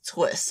nice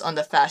twist on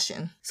the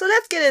fashion. So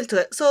let's get into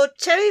it. So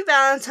Cherry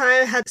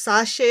Valentine had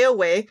Sashay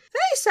away.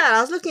 Very sad.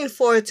 I was looking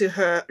forward to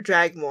her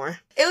drag more.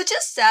 It was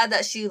just sad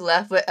that she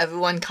left with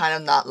everyone kind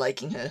of not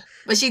liking her.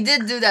 But she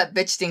did do that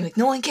bitch thing like,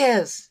 no one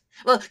cares.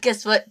 Well,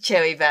 guess what,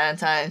 Cherry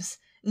Valentines?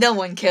 No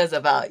one cares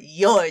about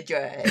your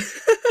drag.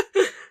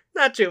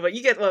 Not true, but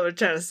you get what we're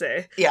trying to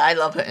say. Yeah, I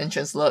love her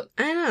entrance look.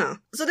 I know.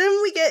 So then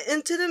we get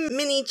into the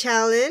mini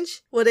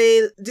challenge where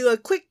they do a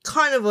quick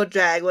carnival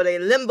drag where they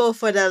limbo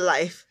for their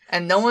life.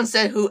 And no one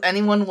said who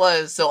anyone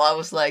was, so I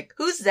was like,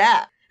 who's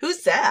that?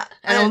 Who's that?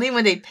 And only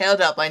when they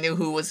paired up, I knew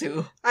who was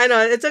who. I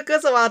know, it took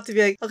us a while to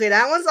be like, okay,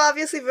 that one's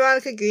obviously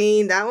Veronica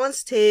Green, that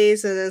one's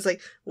Taze, and then it's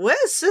like,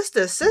 where's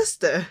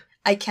Sister?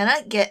 I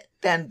cannot get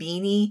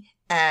Bambini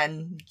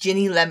and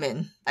Ginny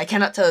Lemon. I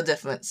cannot tell the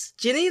difference.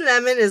 Ginny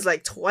Lemon is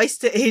like twice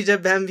the age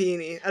of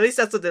Bambini. At least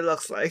that's what it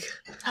looks like.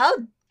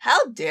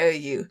 How dare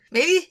you?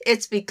 Maybe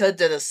it's because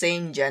they're the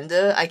same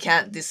gender. I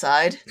can't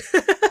decide.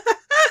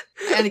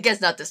 And I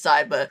guess not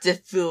decide, but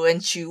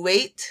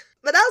differentiate.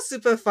 But that was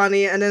super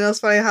funny. And then it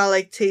was funny how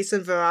like Taze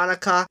and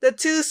Veronica, the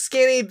two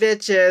skinny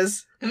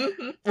bitches,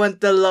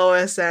 went the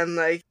lowest and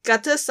like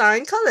got to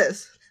assign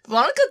colors.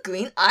 Veronica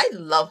Green, I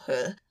love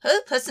her.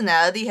 Her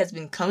personality has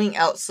been coming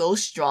out so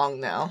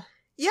strong now.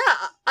 Yeah,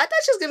 I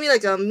thought she was gonna be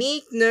like a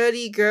meek,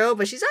 nerdy girl,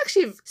 but she's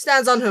actually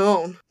stands on her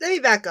own. Let me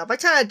back up. I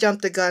kind of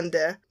jumped the gun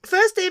there.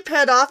 First, they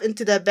paired off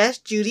into their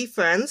best Judy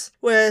friends,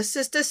 where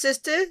Sister,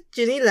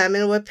 Ginny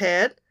Lemon were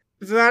paired,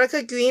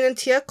 Veronica Green and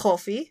Tia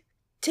Coffee,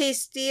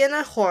 Tasty and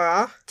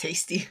Ahura.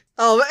 Tasty.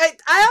 Oh,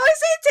 I always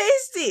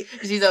say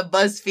Tasty! She's a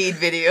BuzzFeed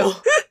video.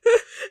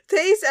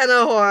 Taze and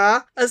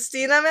Ahura,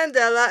 Astina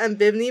Mandela and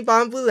Bimini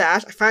Bon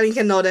Boulash. I finally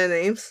can know their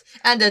names.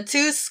 And the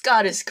two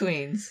Scottish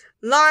queens.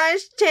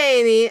 Lawrence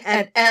Chaney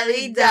and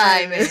Ellie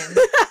Diamond.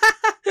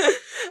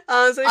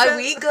 Are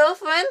we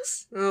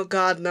girlfriends? Oh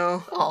god,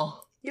 no.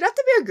 Oh. You'd have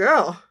to be a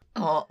girl.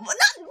 Oh. Well,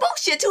 not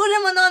bullshit. Two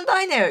of them are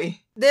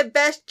non-binary. They're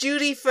best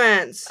Judy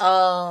friends.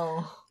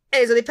 Oh.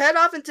 Hey, so they paired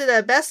off into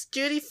their best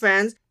Judy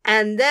friends,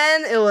 and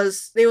then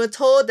they were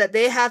told that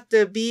they have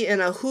to be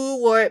in a Who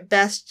Wore It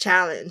Best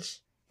challenge.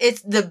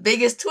 It's the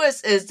biggest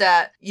twist is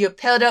that you're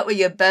paired up with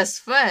your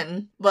best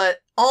friend, but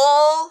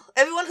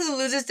everyone who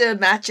loses their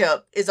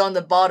matchup is on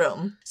the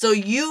bottom. So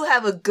you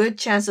have a good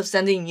chance of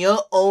sending your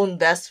own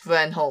best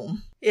friend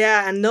home.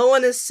 Yeah, and no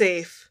one is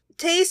safe.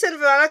 Taze and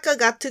Veronica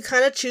got to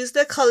kind of choose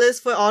their colors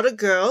for all the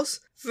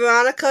girls.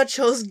 Veronica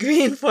chose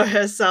green for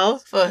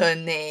herself. For her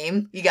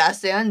name. You gotta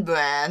stay on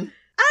brand.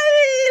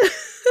 I mean,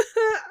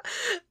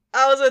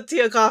 I was with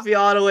Tia Coffee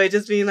all the way,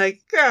 just being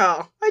like,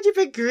 girl, why'd you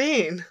pick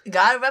green? You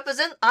gotta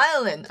represent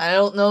Ireland. I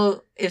don't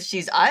know if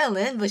she's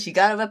Ireland, but she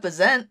gotta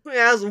represent. Yeah,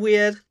 that was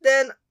weird.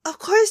 Then, of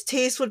course,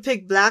 Taze would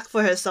pick black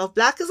for herself.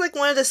 Black is like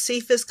one of the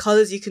safest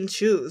colors you can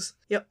choose.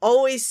 You're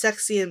always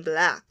sexy in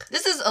black.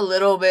 This is a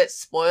little bit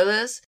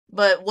spoilers,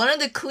 but one of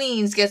the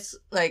queens gets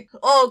like,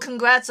 oh,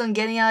 congrats on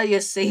getting out of your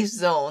safe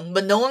zone.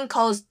 But no one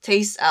calls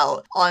Taze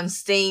out on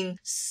staying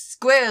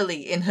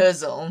squarely in her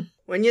zone.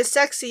 When you're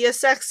sexy,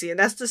 and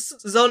that's the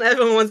zone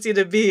everyone wants you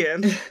to be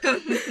in.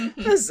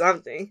 That's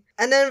something.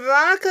 And then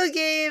Veronica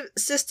gave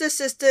Sister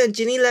and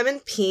Ginny Lemon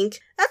pink.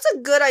 That's a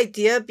good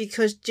idea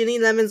because Ginny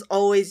Lemon's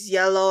always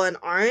yellow and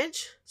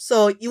orange.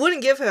 So you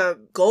wouldn't give her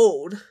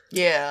gold.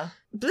 Yeah.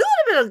 Blue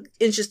would have been an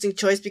interesting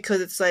choice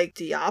because it's like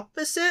the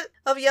opposite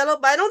of yellow,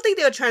 but I don't think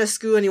they were trying to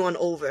screw anyone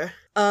over.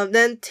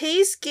 Then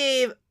Taste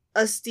gave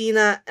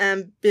Astina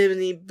and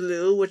Bimini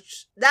blue,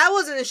 which that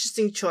was an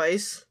interesting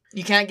choice.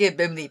 You can't give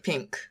Bimini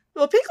pink.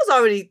 Well, pink was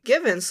already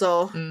given,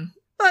 so...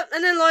 But,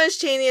 and then Lawrence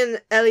Chaney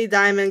and Ellie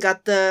Diamond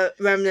got the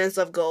remnants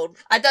of gold.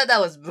 I thought that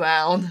was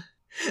brown.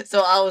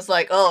 So I was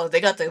like, oh,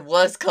 they got the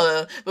worst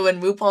color. But when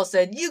RuPaul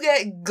said, you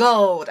get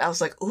gold, I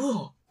was like,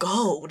 ooh,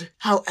 gold.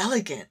 How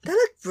elegant. That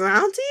looked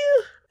brown to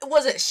you?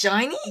 Was it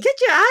shiny?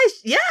 Get your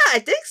eyes... Yeah, I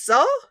think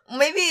so.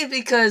 Maybe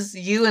because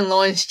you and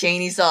Lawrence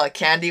Chaney saw a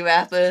candy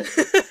wrapper.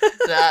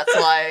 That's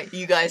why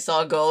you guys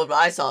saw gold, but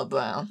I saw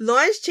brown.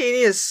 Lawrence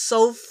Chaney is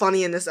so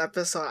funny in this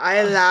episode.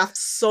 I laughed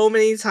so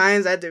many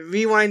times. I had to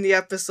rewind the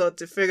episode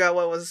to figure out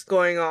what was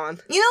going on.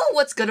 You know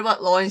what's good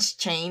about Lawrence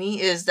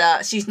Chaney is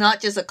that she's not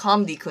just a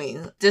comedy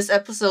queen. This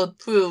episode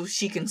proves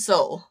she can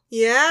sew.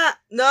 Yeah.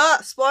 No,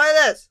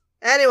 spoilers.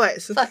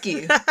 Anyways. Fuck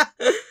you.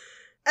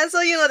 And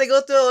so, you know, they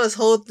go through this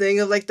whole thing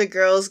of, like, the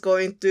girls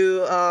going through,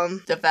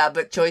 the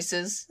fabric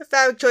choices. The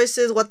fabric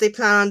choices, what they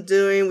plan on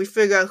doing. We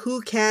figure out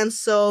who can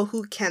sew,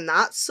 who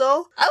cannot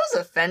sew. I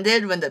was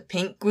offended when the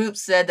pink group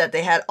said that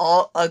they had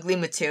all ugly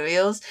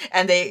materials,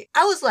 and I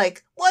was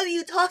like, what are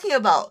you talking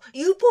about?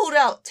 You pulled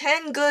out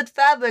 10 good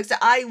fabrics that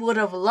I would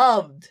have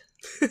loved.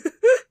 I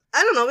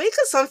don't know, maybe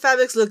because some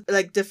fabrics look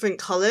like different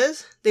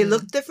colors. They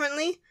look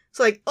differently.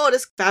 So like, oh,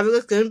 this fabric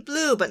looks good in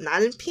blue, but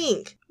not in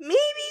pink. Maybe,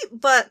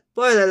 but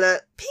spoiler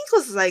alert, pink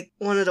was like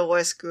one of the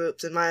worst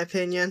groups in my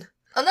opinion.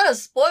 I'm not a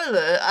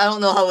spoiler. I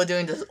don't know how we're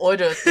doing this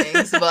order of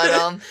things,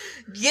 but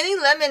Ginny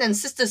Lemon and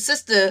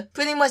Sister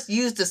pretty much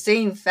used the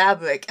same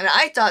fabric, and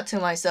I thought to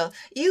myself,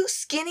 you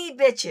skinny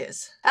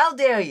bitches, how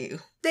dare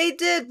you? They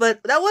did,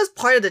 but that was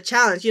part of the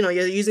challenge. You know,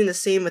 you're using the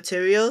same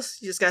materials.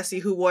 You just gotta see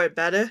who wore it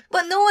better.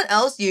 But no one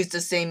else used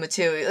the same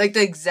material, like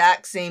the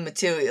exact same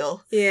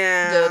material.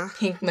 Yeah. The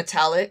pink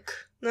metallic.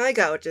 No, I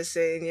got what you're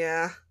saying,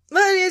 yeah.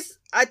 But anyways,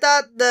 I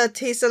thought the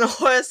Taste and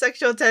Horror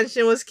sexual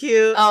tension was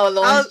cute. Oh,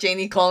 Lawrence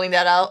Chaney calling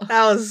that out.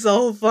 That was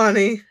so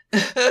funny.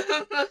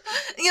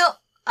 You know,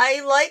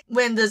 I like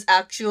when there's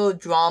actual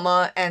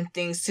drama and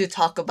things to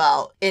talk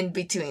about in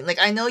between. Like,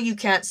 I know you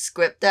can't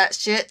script that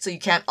shit, so you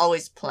can't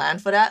always plan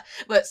for that.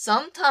 But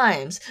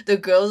sometimes the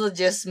girls are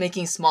just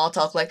making small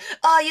talk like,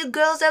 oh, you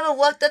girls ever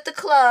worked at the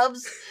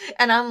clubs?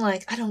 And I'm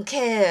like, I don't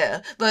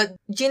care. But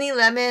Ginny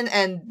Lemon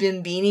and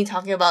Bimbini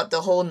talking about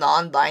the whole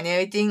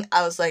non-binary thing,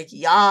 I was like,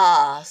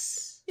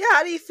 yas. Yeah,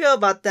 how do you feel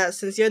about that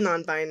since you're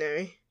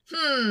non-binary?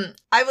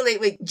 I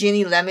relate with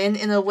Ginny Lemon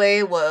in a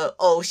way where,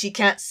 oh, she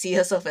can't see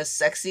herself as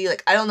sexy.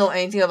 Like, I don't know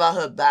anything about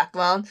her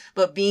background,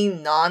 but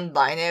being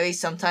non-binary,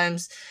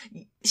 sometimes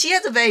she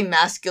has a very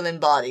masculine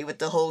body with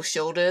the whole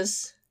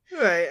shoulders.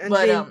 Right, and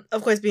but,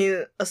 of course,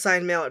 being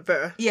assigned male at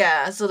birth.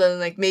 Yeah, so then,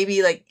 like,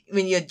 maybe, like,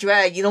 when you're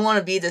drag, you don't want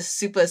to be this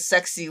super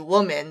sexy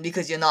woman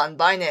because you're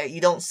non-binary.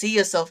 You don't see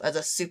yourself as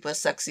a super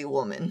sexy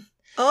woman.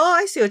 Oh,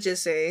 I see what you're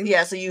saying.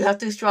 Yeah, so you have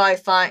to try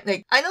find,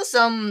 like, I know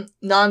some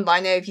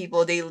non-binary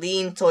people, they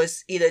lean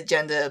towards either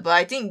gender, but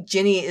I think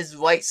Ginny is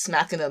right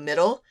smack in the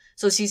middle,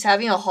 so she's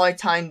having a hard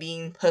time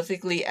being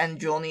perfectly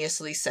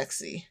androgynously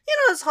sexy. You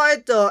know, it's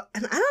hard though,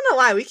 and I don't know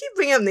why, we keep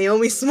bringing up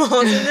Naomi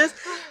Smalls in this,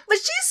 but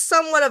she's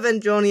somewhat of an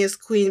androgynous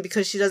queen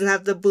because she doesn't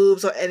have the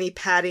boobs or any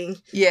padding.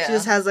 Yeah. She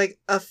just has, like,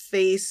 a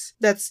face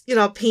that's, you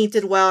know,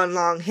 painted well and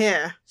long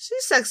hair.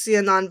 She's sexy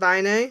and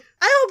non-binary.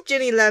 I hope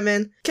Ginny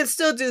Lemon can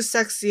still do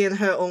sexy in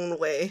her own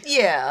way.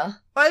 Yeah.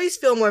 Or at least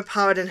feel more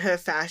empowered in her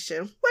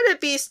fashion. Whether it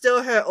be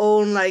still her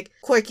own, like,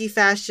 quirky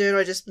fashion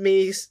or just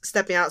maybe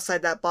stepping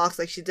outside that box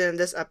like she did in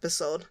this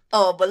episode.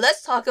 Oh, but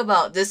let's talk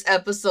about this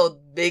episode's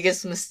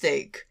biggest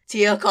mistake.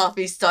 Tia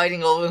Coffee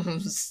starting over from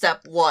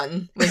step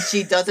 1 when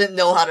she doesn't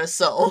know how to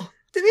sew.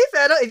 To be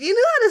fair though, if you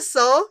knew how to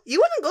sew, you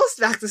wouldn't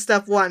go back to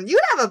step 1. You'd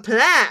have a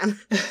plan.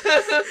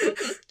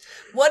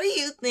 What do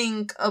you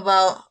think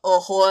about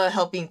A'Whora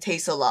helping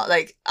Taste a lot?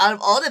 Like, out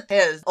of all the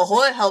pairs,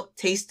 A'Whora helped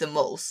Taste the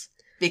most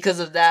because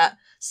of that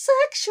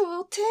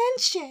sexual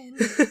tension.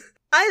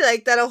 I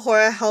like that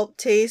A'Whora helped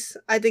Taste.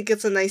 I think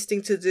it's a nice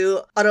thing to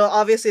do. Although,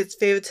 obviously, it's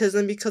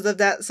favoritism because of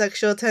that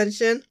sexual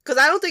tension. Because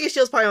I don't think if she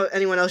was part of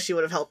anyone else, she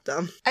would have helped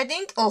them. I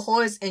think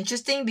A'Whora is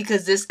interesting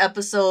because this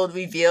episode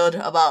revealed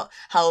about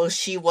how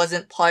she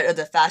wasn't part of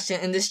the fashion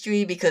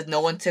industry because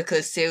no one took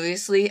her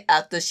seriously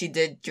after she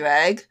did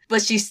drag.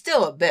 But she's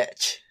still a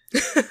bitch.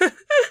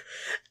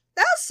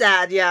 That's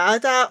sad, yeah. I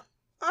thought,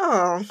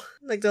 oh,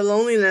 like the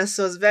loneliness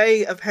was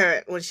very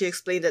apparent when she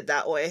explained it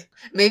that way.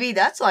 Maybe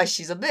that's why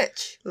she's a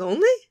bitch.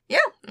 Lonely? Yeah,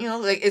 you know,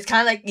 like it's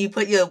kind of like you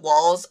put your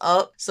walls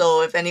up,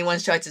 so if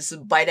anyone's trying to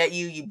bite at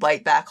you, you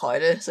bite back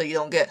harder so you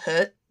don't get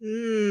hurt.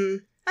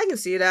 I I can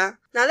see that.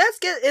 Now let's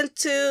get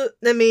into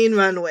the main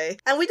runway.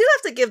 And we do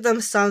have to give them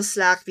some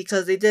slack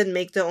because they did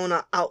make their own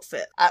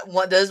outfit.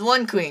 There's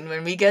one queen,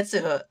 when we get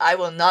to her, I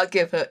will not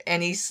give her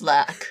any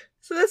slack.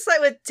 So let's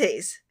start with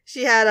Taste.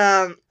 She had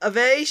a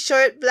very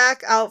short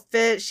black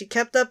outfit. She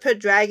kept up her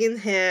dragon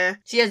hair.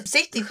 She has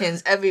safety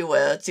pins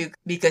everywhere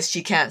because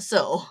she can't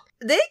sew.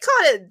 They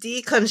call it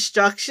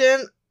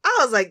deconstruction. I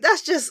was like,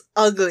 that's just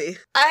ugly.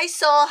 I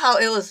saw how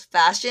it was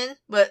fashion,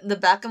 but in the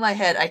back of my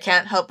head, I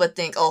can't help but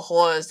think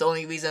Ahura is the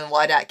only reason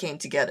why that came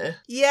together.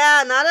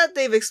 Yeah, now that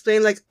they've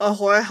explained, like,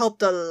 Ahura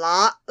helped a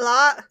lot,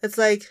 it's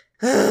like...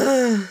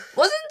 Wasn't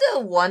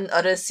there one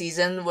other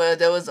season where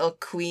there was a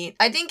queen?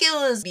 I think it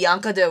was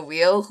Bianca Del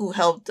Rio who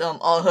helped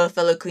all her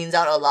fellow queens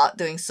out a lot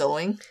doing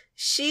sewing.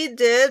 She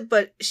did,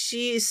 but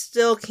she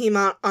still came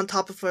out on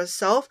top of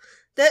herself.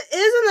 There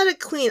is another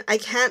queen. I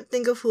can't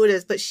think of who it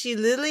is, but she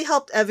literally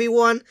helped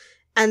everyone,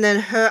 and then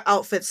her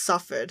outfit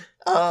suffered.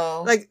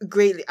 Oh. Like,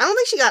 greatly. I don't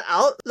think she got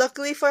out,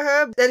 luckily for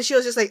her. Then she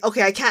was just like,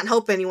 okay, I can't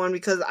help anyone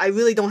because I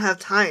really don't have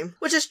time.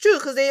 Which is true,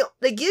 because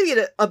they give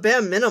you a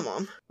bare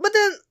minimum. But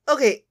then,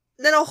 okay,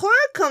 then Ahura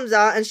comes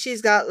out and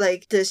she's got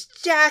like this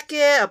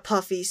jacket, a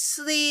puffy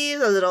sleeve,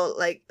 a little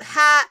like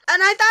hat.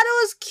 And I thought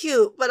it was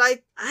cute, but I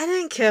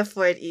didn't care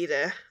for it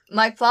either.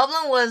 My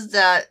problem was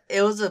that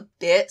it was a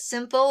bit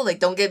simple. Like,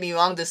 don't get me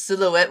wrong, the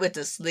silhouette with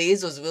the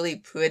sleeves was really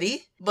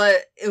pretty,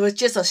 but it was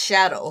just a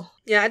shadow.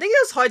 Yeah, I think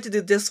it was hard to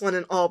do this one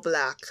in all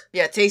black.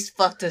 Yeah, Taste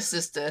fucked her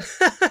sister.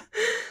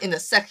 In a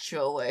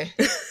sexual way.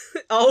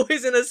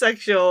 Always in a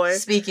sexual way.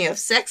 Speaking of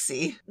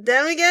sexy.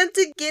 Then we get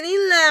into Ginny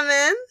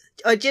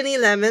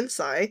Lemon,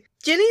 sorry.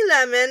 Ginny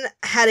Lemon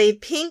had a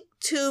pink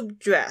tube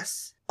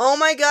dress. Oh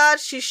my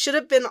god, she should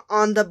have been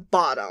on the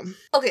bottom.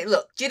 Okay,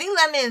 look, Ginny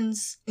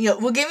Lemons,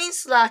 we're giving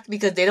slack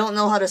because they don't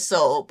know how to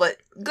sew, but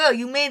girl,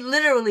 you made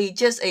literally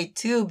just a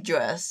tube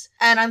dress.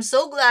 And I'm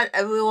so glad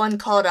everyone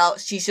called out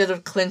she should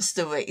have clinched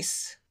the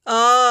waist.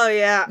 Oh,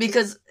 yeah.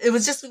 Because it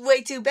was just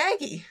way too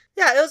baggy.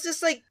 Yeah, it was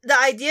just like, the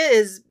idea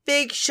is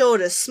big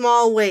shoulders,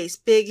 small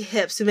waist, big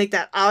hips to make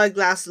that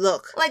hourglass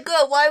look. Like,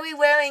 girl, why are we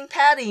wearing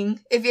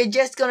padding if you're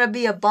just gonna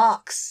be a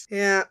box?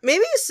 Yeah,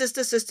 maybe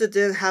sister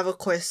didn't have a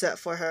corset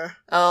for her.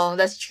 Oh,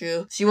 that's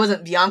true. She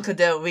wasn't Bianca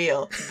Del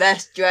Rio,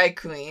 best drag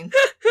queen.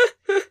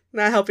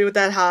 Not helping with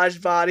that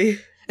Hodge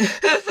body.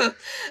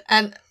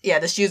 And yeah,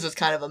 the shoes was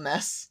kind of a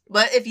mess.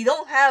 But if you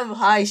don't have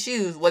high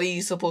shoes, what are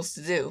you supposed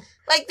to do?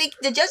 Like,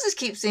 the judges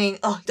keep saying,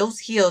 oh, those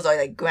heels are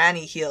like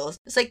granny heels.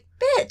 It's like,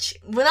 bitch,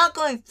 we're not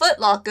going Foot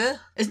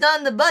Locker. It's not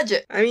in the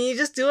budget. I mean, you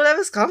just do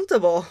whatever's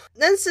comfortable.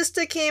 Then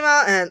Sister came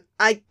out and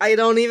I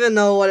don't even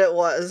know what it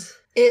was.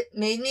 It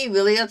made me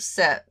really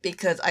upset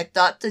because I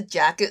thought the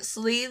jacket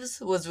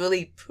sleeves was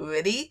really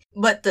pretty,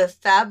 but the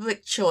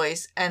fabric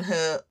choice and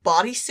her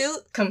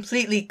bodysuit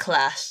completely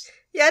clashed.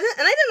 Yeah, and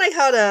I didn't like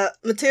how the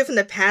material from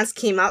the pants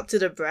came out to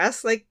the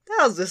breast. Like,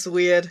 that was just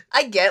weird.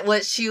 I get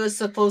what she was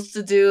supposed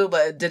to do,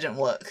 but it didn't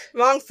work.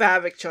 Wrong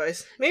fabric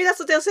choice. Maybe that's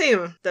what they're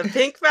saying. The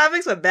pink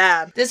fabrics were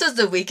bad. This was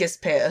the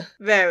weakest pair.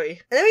 Very. And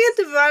then we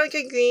get to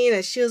Veronica Green,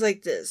 and she was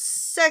like this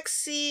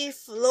sexy,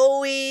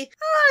 flowy. I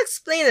don't know how to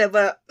explain it,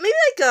 but maybe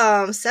like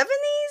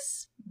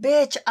 70s?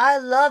 Bitch, I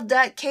love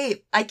that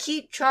cape. I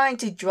keep trying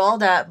to draw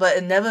that, but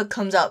it never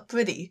comes out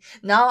pretty.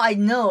 Now I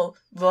know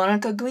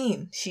Veronica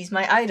Green. She's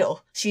my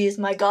idol. She is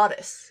my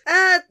goddess.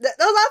 Those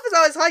outfits are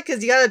always hard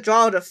because you gotta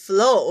draw the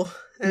flow.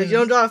 And if you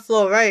don't draw the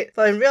flow right,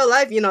 but in real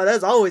life,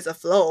 there's always a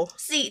flow.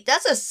 See,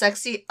 that's a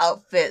sexy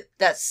outfit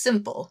that's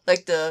simple.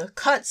 Like, the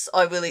cuts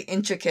are really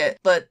intricate,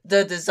 but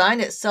the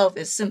design itself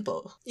is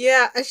simple.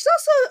 Yeah, and she's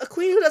also a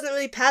queen who doesn't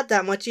really pad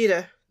that much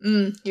either.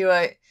 You're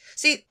right.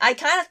 See, I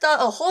kind of thought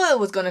Ahura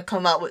was gonna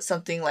come out with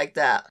something like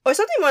that. Or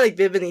something more like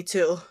Bimini,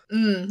 too.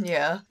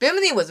 Yeah.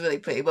 Bimini was really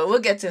pretty, but we'll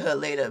get to her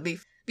later.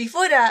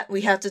 Before that,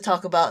 we have to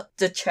talk about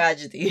the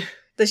tragedy.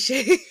 The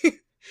shame.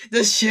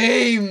 The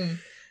shame.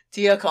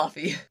 Tia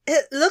Coffee.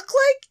 It looked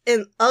like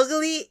an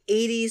ugly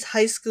 80s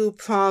high school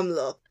prom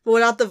look, but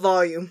without the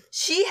volume.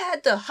 She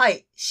had the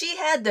height. She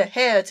had the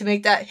hair to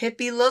make that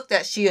hippie look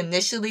that she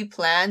initially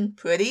planned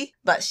pretty,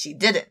 but she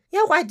didn't.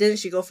 Yeah, why didn't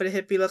she go for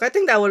the hippie look? I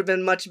think that would have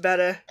been much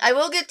better. I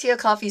will give Tia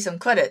Coffee some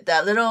credit.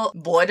 That little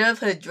border of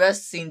her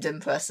dress seemed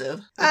impressive.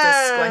 With the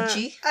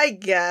scrunchie. I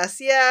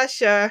guess. Yeah,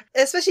 sure.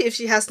 Especially if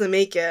she has to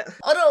make it.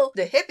 Although,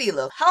 the hippie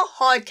look, how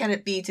hard can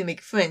it be to make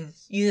fringe?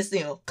 You just,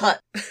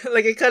 cut.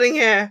 Like a cutting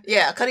hair.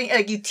 Yeah, cutting,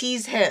 like you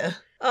tease hair.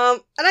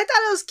 And I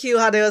thought it was cute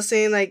how they were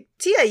saying, like,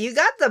 Tia, you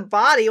got the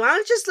body. Why don't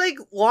you just, like,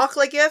 walk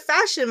like you're a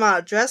fashion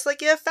model, dress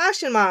like you're a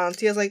fashion model? And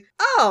Tia's like,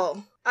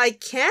 oh, I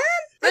can?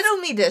 Riddle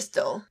me this,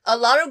 though. A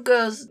lot of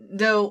girls,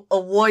 they're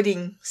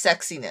avoiding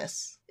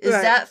sexiness. Is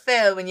that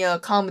fair when you're a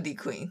comedy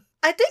queen?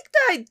 I think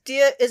the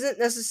idea isn't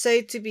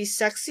necessary to be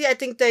sexy. I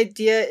think the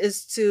idea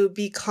is to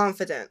be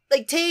confident.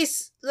 Like,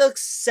 Taste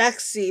looks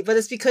sexy, but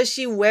it's because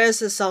she wears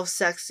herself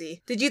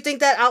sexy. Did you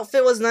think that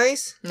outfit was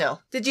nice?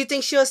 No. Did you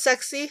think she was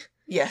sexy?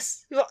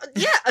 Yes. Well,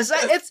 yeah,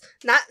 it's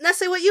not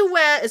necessarily what you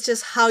wear, it's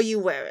just how you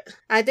wear it.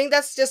 I think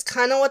that's just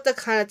kind of what they're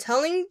kind of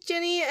telling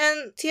Ginny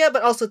and Tia,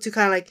 but also to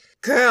kind of like,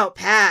 girl,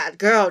 pad,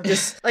 girl,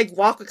 just like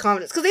walk with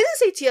confidence. Because they didn't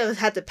say Tia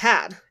had to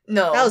pad.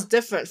 No. That was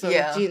different from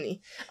Yeah.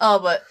 Ginny. Oh,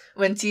 but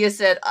when Tia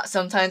said,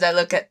 sometimes I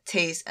look at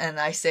taste and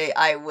I say,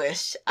 I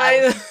wish.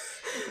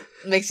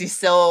 Makes me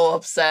so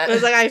upset. It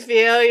was like, I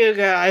feel you,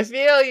 girl. I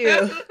feel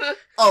you.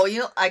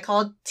 Oh, I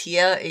called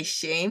Tia a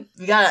shame.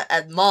 We gotta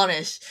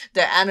admonish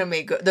the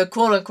anime girl, the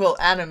quote-unquote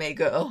anime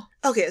girl.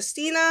 Okay,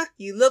 Stina,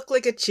 you look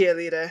like a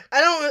cheerleader. I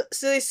don't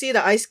really see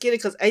the ice skater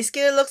because ice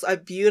skater looks are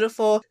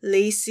beautiful,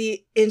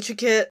 lacy,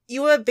 intricate.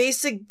 You were a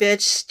basic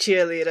bitch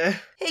cheerleader.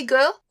 Hey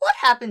girl, what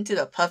happened to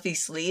the puffy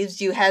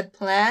sleeves you had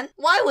planned?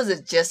 Why was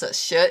it just a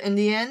shirt in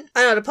the end?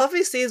 I know, the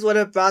puffy sleeves would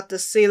have brought the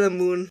Sailor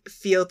Moon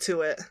feel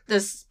to it.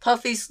 This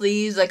puffy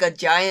sleeves, like a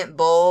giant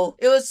bow.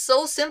 It was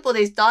so simple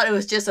they thought it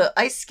was just an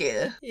ice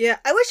skater. Yeah,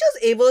 I wish I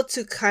was able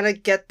to kind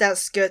of get that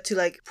skirt to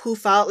like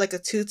poof out like a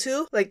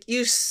tutu. Like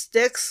use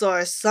sticks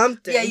or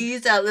something. Yeah, you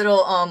use that little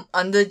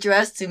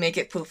underdress to make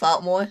it poof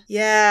out more.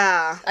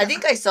 Yeah. I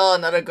think I saw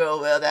another girl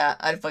wear that.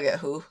 I forget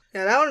who.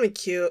 Yeah, that would be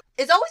cute.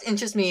 It always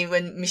interests me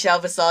when Michelle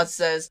Visage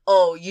says,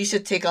 oh, you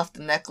should take off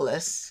the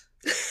necklace.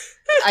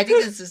 I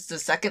think this is the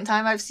second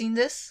time I've seen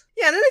this.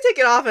 Yeah, and then they take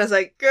it off and it's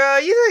like, girl,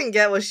 you didn't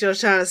get what she was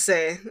trying to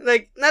say.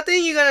 Like,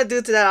 nothing you're gonna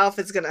do to that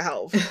outfit's gonna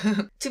help.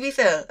 To be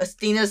fair,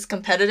 Athena's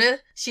competitor,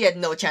 she had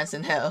no chance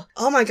in hell.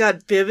 Oh my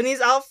god, Bimini's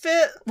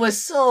outfit?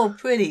 Was so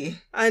pretty.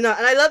 I know,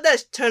 and I love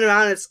that turn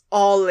around, it's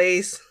all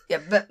lace. Yeah,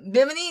 but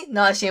Bimini,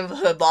 not ashamed of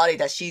her body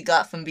that she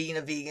got from being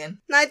a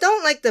vegan. Now, I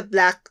don't like the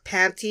black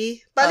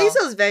panty, but at Oh. least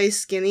it was very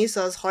skinny,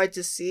 so it's hard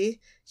to see.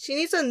 She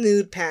needs a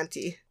nude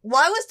panty.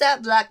 Why was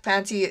that black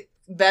panty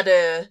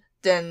better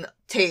than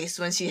Taste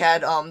when she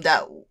had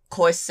that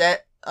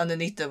corset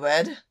underneath the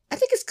red? I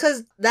think it's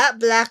because that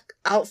black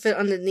outfit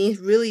underneath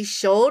really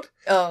showed.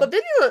 Oh, But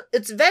Bimini,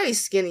 it's very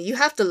skinny. You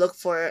have to look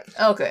for it.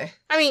 okay.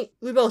 I mean,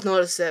 we both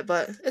noticed it,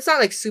 but it's not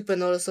like super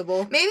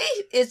noticeable. Maybe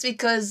it's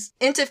because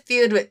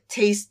interfered with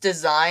Taste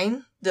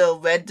design, the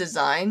red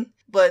design,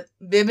 but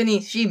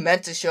Bimini, she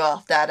meant to show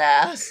off that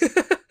ass.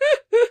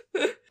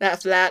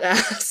 That flat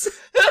ass.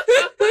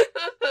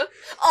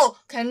 Oh,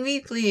 can we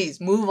please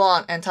move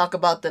on and talk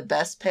about the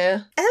best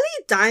pair? Ellie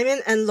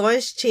Diamond and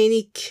Lawrence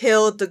Chaney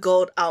killed the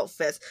gold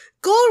outfits.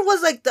 Gold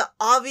was like the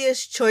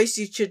obvious choice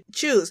you should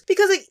choose.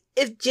 Because like,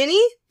 if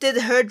Ginny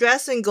did her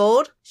dress in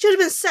gold, she would have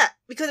been set.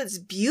 Because it's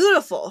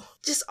beautiful.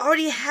 Just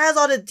already has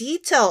all the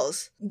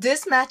details.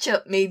 This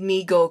matchup made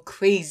me go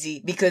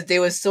crazy because they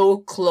were so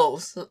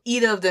close.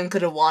 Either of them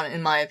could have won,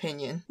 in my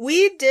opinion.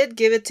 We did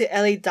give it to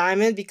Ellie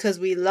Diamond because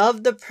we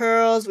love the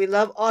pearls, we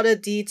love all the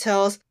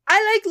details.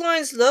 I like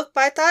Lauren's look,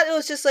 but I thought it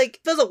was just like,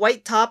 it was a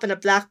white top and a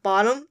black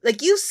bottom.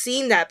 Like, you've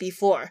seen that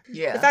before.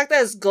 Yeah. The fact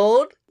that it's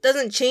gold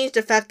doesn't change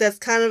the fact that it's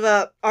kind of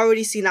a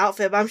already seen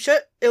outfit, but I'm sure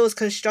it was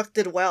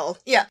constructed well.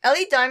 Yeah,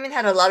 Ellie Diamond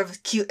had a lot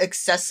of cute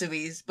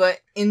accessories,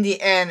 but in the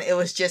end, it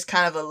was just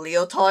kind of a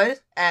leotard.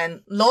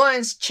 And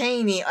Lawrence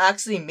Chaney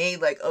actually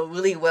made like a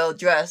really well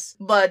dress,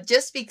 but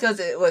just because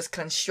it was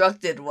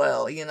constructed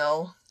well,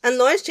 And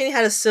Lawrence Chaney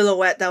had a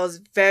silhouette that was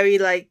very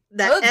like,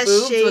 that Her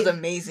boobs S-shape. was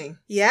amazing.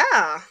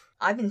 Yeah.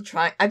 I've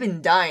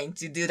been dying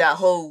to do that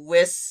whole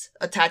whisk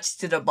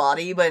attached to the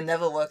body, but it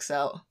never works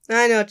out.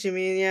 I know what you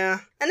mean, yeah.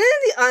 And then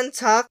in the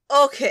untucked,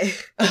 okay.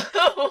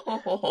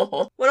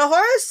 When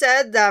Ahura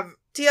said that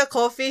Tia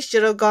Coffee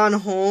should have gone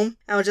home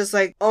and was just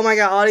like, oh my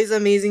god, all these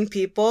amazing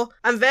people,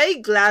 I'm very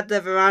glad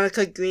that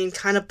Veronica Green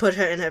kind of put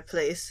her in her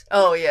place.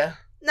 Oh, yeah.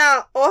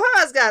 Now,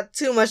 O'Hara's got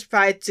too much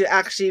pride to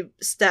actually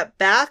step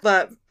back,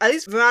 but at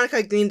least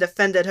Veronica Green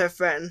defended her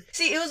friend.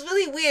 See, it was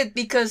really weird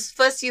because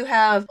first you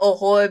have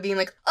Ahura being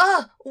like,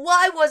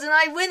 why wasn't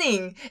I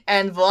winning?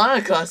 And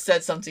Veronica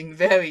said something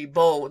very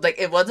bold. Like,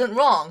 it wasn't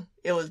wrong.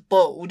 It was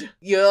bold.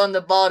 You're on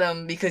the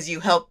bottom because you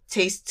helped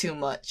Taste too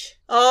much.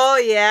 Oh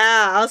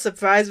yeah, I was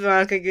surprised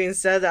Veronica Green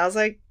said that. I was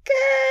like,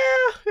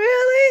 girl,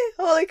 really?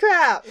 Holy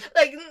crap.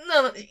 Like,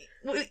 no,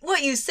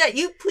 what you said,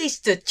 you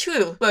preached the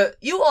truth, but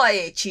you are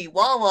a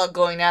chihuahua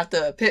going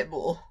after a pit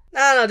bull.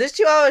 No, this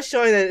chihuahua is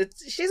showing that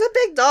she's a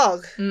big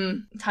dog.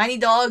 Tiny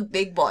dog,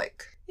 big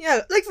bark.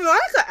 Yeah, like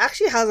Veronica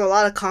actually has a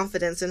lot of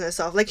confidence in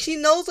herself. Like she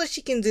knows what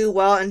she can do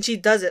well and she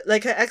does it.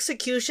 Like her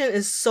execution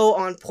is so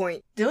on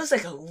point. There was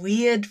like a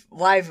weird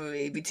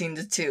rivalry between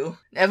the two.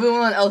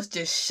 Everyone else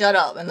just shut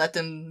up and let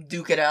them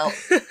duke it out.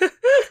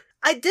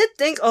 I did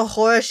think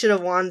Ahura should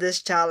have won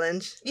this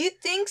challenge. You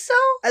think so?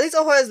 At least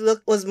Ahura's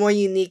look was more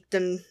unique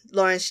than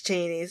Lawrence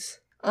Chaney's.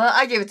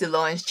 I gave it to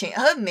Lawrence Chaney.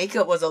 Her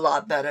makeup was a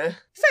lot better.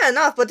 Fair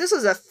enough, but this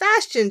was a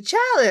fashion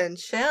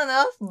challenge. Fair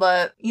enough,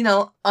 but,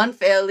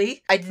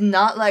 unfairly, I did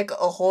not like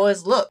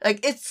Ahura's look.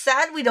 Like, it's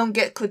sad we don't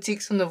get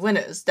critiques from the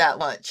winners that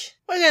much.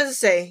 What are you gonna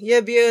say?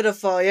 You're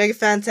beautiful. You're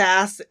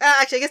fantastic.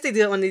 Actually, I guess they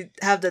do it when they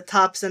have the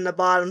tops and the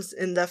bottoms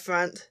in the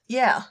front.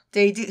 Yeah,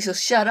 they do, so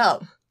shut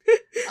up.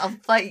 I'll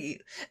fight you.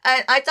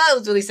 And I thought it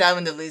was really sad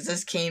when the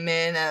losers came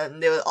in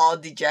and they were all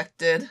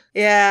dejected.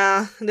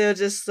 Yeah, they were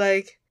just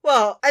like,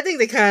 well, I think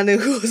they kind of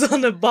knew who was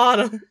on the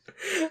bottom.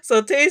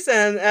 So Taste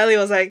and Ellie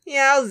was like,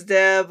 yeah, I was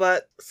there,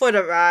 but for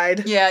the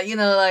ride. Yeah, you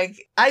know,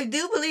 like, I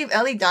do believe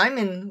Ellie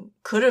Diamond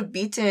could have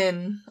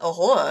beaten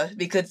Ahura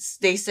because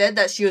they said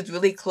that she was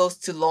really close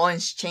to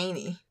Lawrence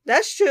Cheney.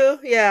 That's true,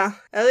 yeah.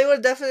 Ellie would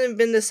have definitely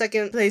been the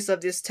second place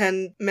of this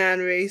 10-man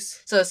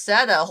race. So it's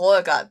sad that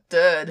Ahura got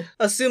third.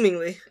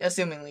 Assumingly.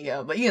 Assumingly,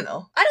 yeah, but you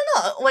know. I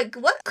don't know, like,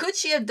 what could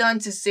she have done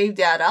to save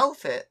that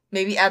outfit?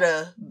 Maybe add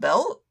a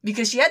belt?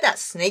 Because she had that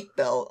snake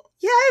belt.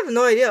 Yeah, I have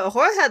no idea.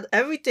 Ahura had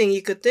everything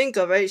you could think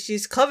of, right?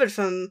 She's covered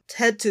from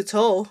head to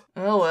toe.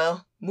 Oh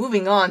well.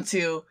 Moving on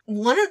to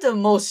one of the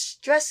most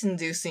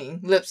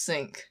stress-inducing lip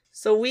sync.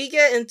 So we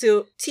get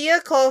into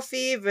Tia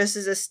Kofi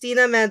versus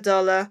Estina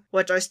Mandela,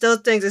 which I still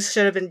think this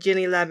should have been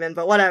Ginny Lemon,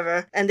 but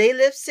whatever. And they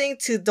lip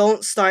sync to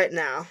Don't Start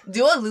Now.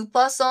 Dua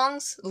Lipa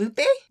songs? Lupe?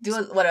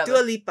 Whatever.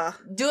 Dua Lipa.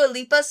 Dua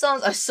Lipa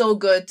songs are so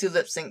good to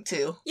lip sync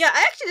to. Yeah,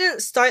 I actually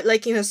didn't start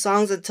liking her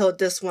songs until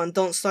this one,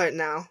 Don't Start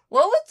Now.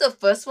 What was the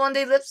first one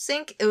they lip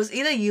sync? It was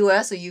either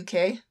US or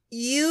UK.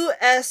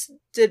 US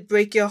did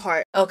Break Your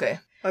Heart. Okay.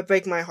 Or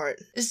Break My Heart.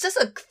 It's just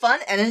a fun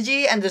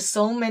energy and there's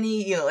so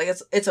many, you know, like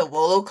it's a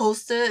roller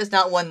coaster. It's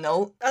not one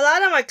note. A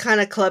lot of them are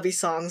kind of clubby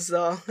songs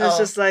though. It's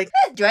just like...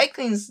 Yeah, drag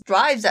queens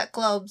drives at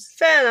clubs.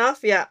 Fair enough,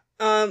 yeah.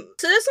 So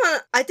this one,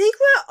 I think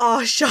we're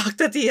all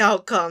shocked at the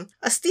outcome.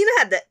 Estina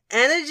had the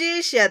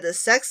energy, she had the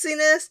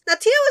sexiness. Now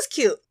Tia was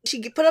cute.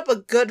 She put up a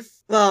good,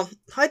 well,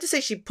 hard to say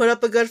she put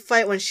up a good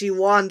fight when she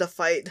won the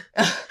fight.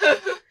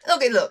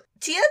 Okay, look.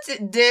 Tia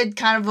did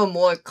kind of a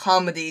more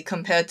comedy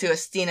compared to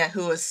Estina,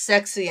 who was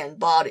sexy and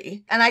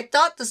body. And I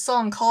thought the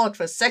song called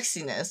for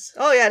sexiness.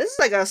 Oh yeah, this is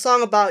like a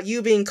song about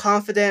you being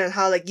confident and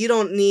how like you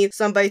don't need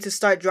somebody to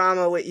start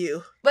drama with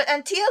you.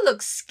 And Tia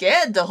looked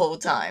scared the whole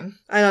time.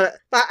 I know that.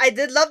 But I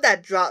did love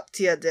that drop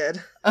Tia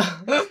did.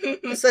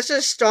 It's such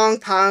a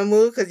strong power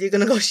move because you're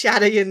gonna go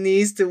shatter your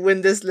knees to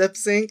win this lip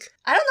sync.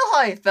 I don't know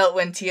how I felt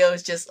when Tia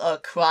was just a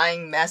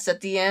crying mess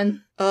at the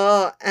end.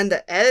 Oh, and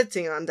the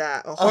editing on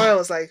that. Ahura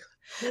was like...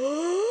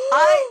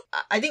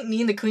 I think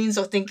me and the queens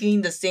are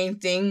thinking the same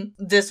thing.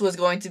 This was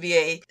going to be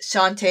a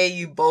Shantae,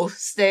 you both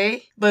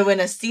stay. But when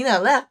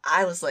Estina left,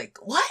 I was like,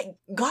 what?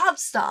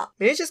 Gobstop.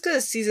 Maybe it's just because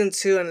it's season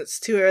 2 and it's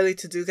too early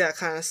to do that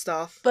kind of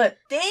stuff. But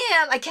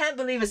damn, I can't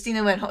believe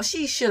Estina went home.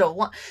 She should have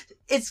won.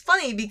 It's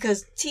funny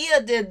because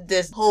Tia did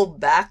this whole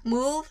back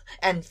move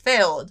and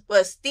failed,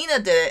 but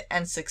Estina did it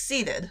and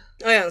succeeded.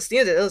 Oh yeah,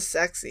 Estina did it. It was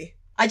sexy.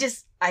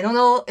 I don't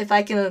know if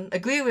I can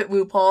agree with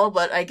RuPaul,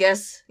 but I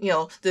guess, you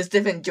know, there's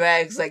different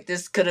drags. Like,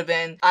 this could have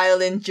been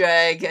Ireland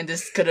drag, and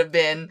this could have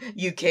been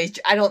UK.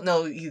 I don't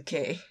know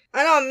UK.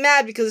 I know, I'm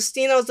mad because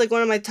Estina was like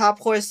one of my top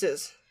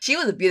horses. She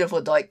was a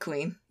beautiful dark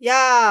queen.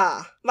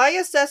 Yeah. But I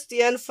guess that's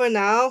the end for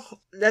now.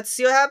 Let's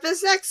see what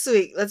happens next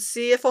week. Let's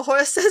see if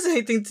Ahura says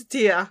anything to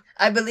Tia.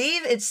 I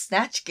believe it's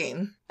Snatch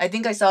Game. I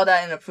think I saw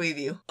that in a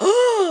preview.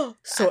 Oh,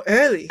 so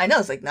early. I know,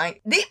 it's like 9.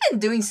 They've been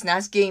doing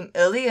Snatch Game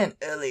earlier and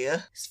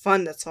earlier. It's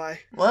fun, that's why.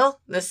 Well,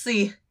 let's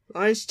see.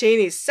 Lawrence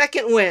Cheney's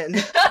second win.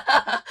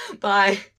 Bye.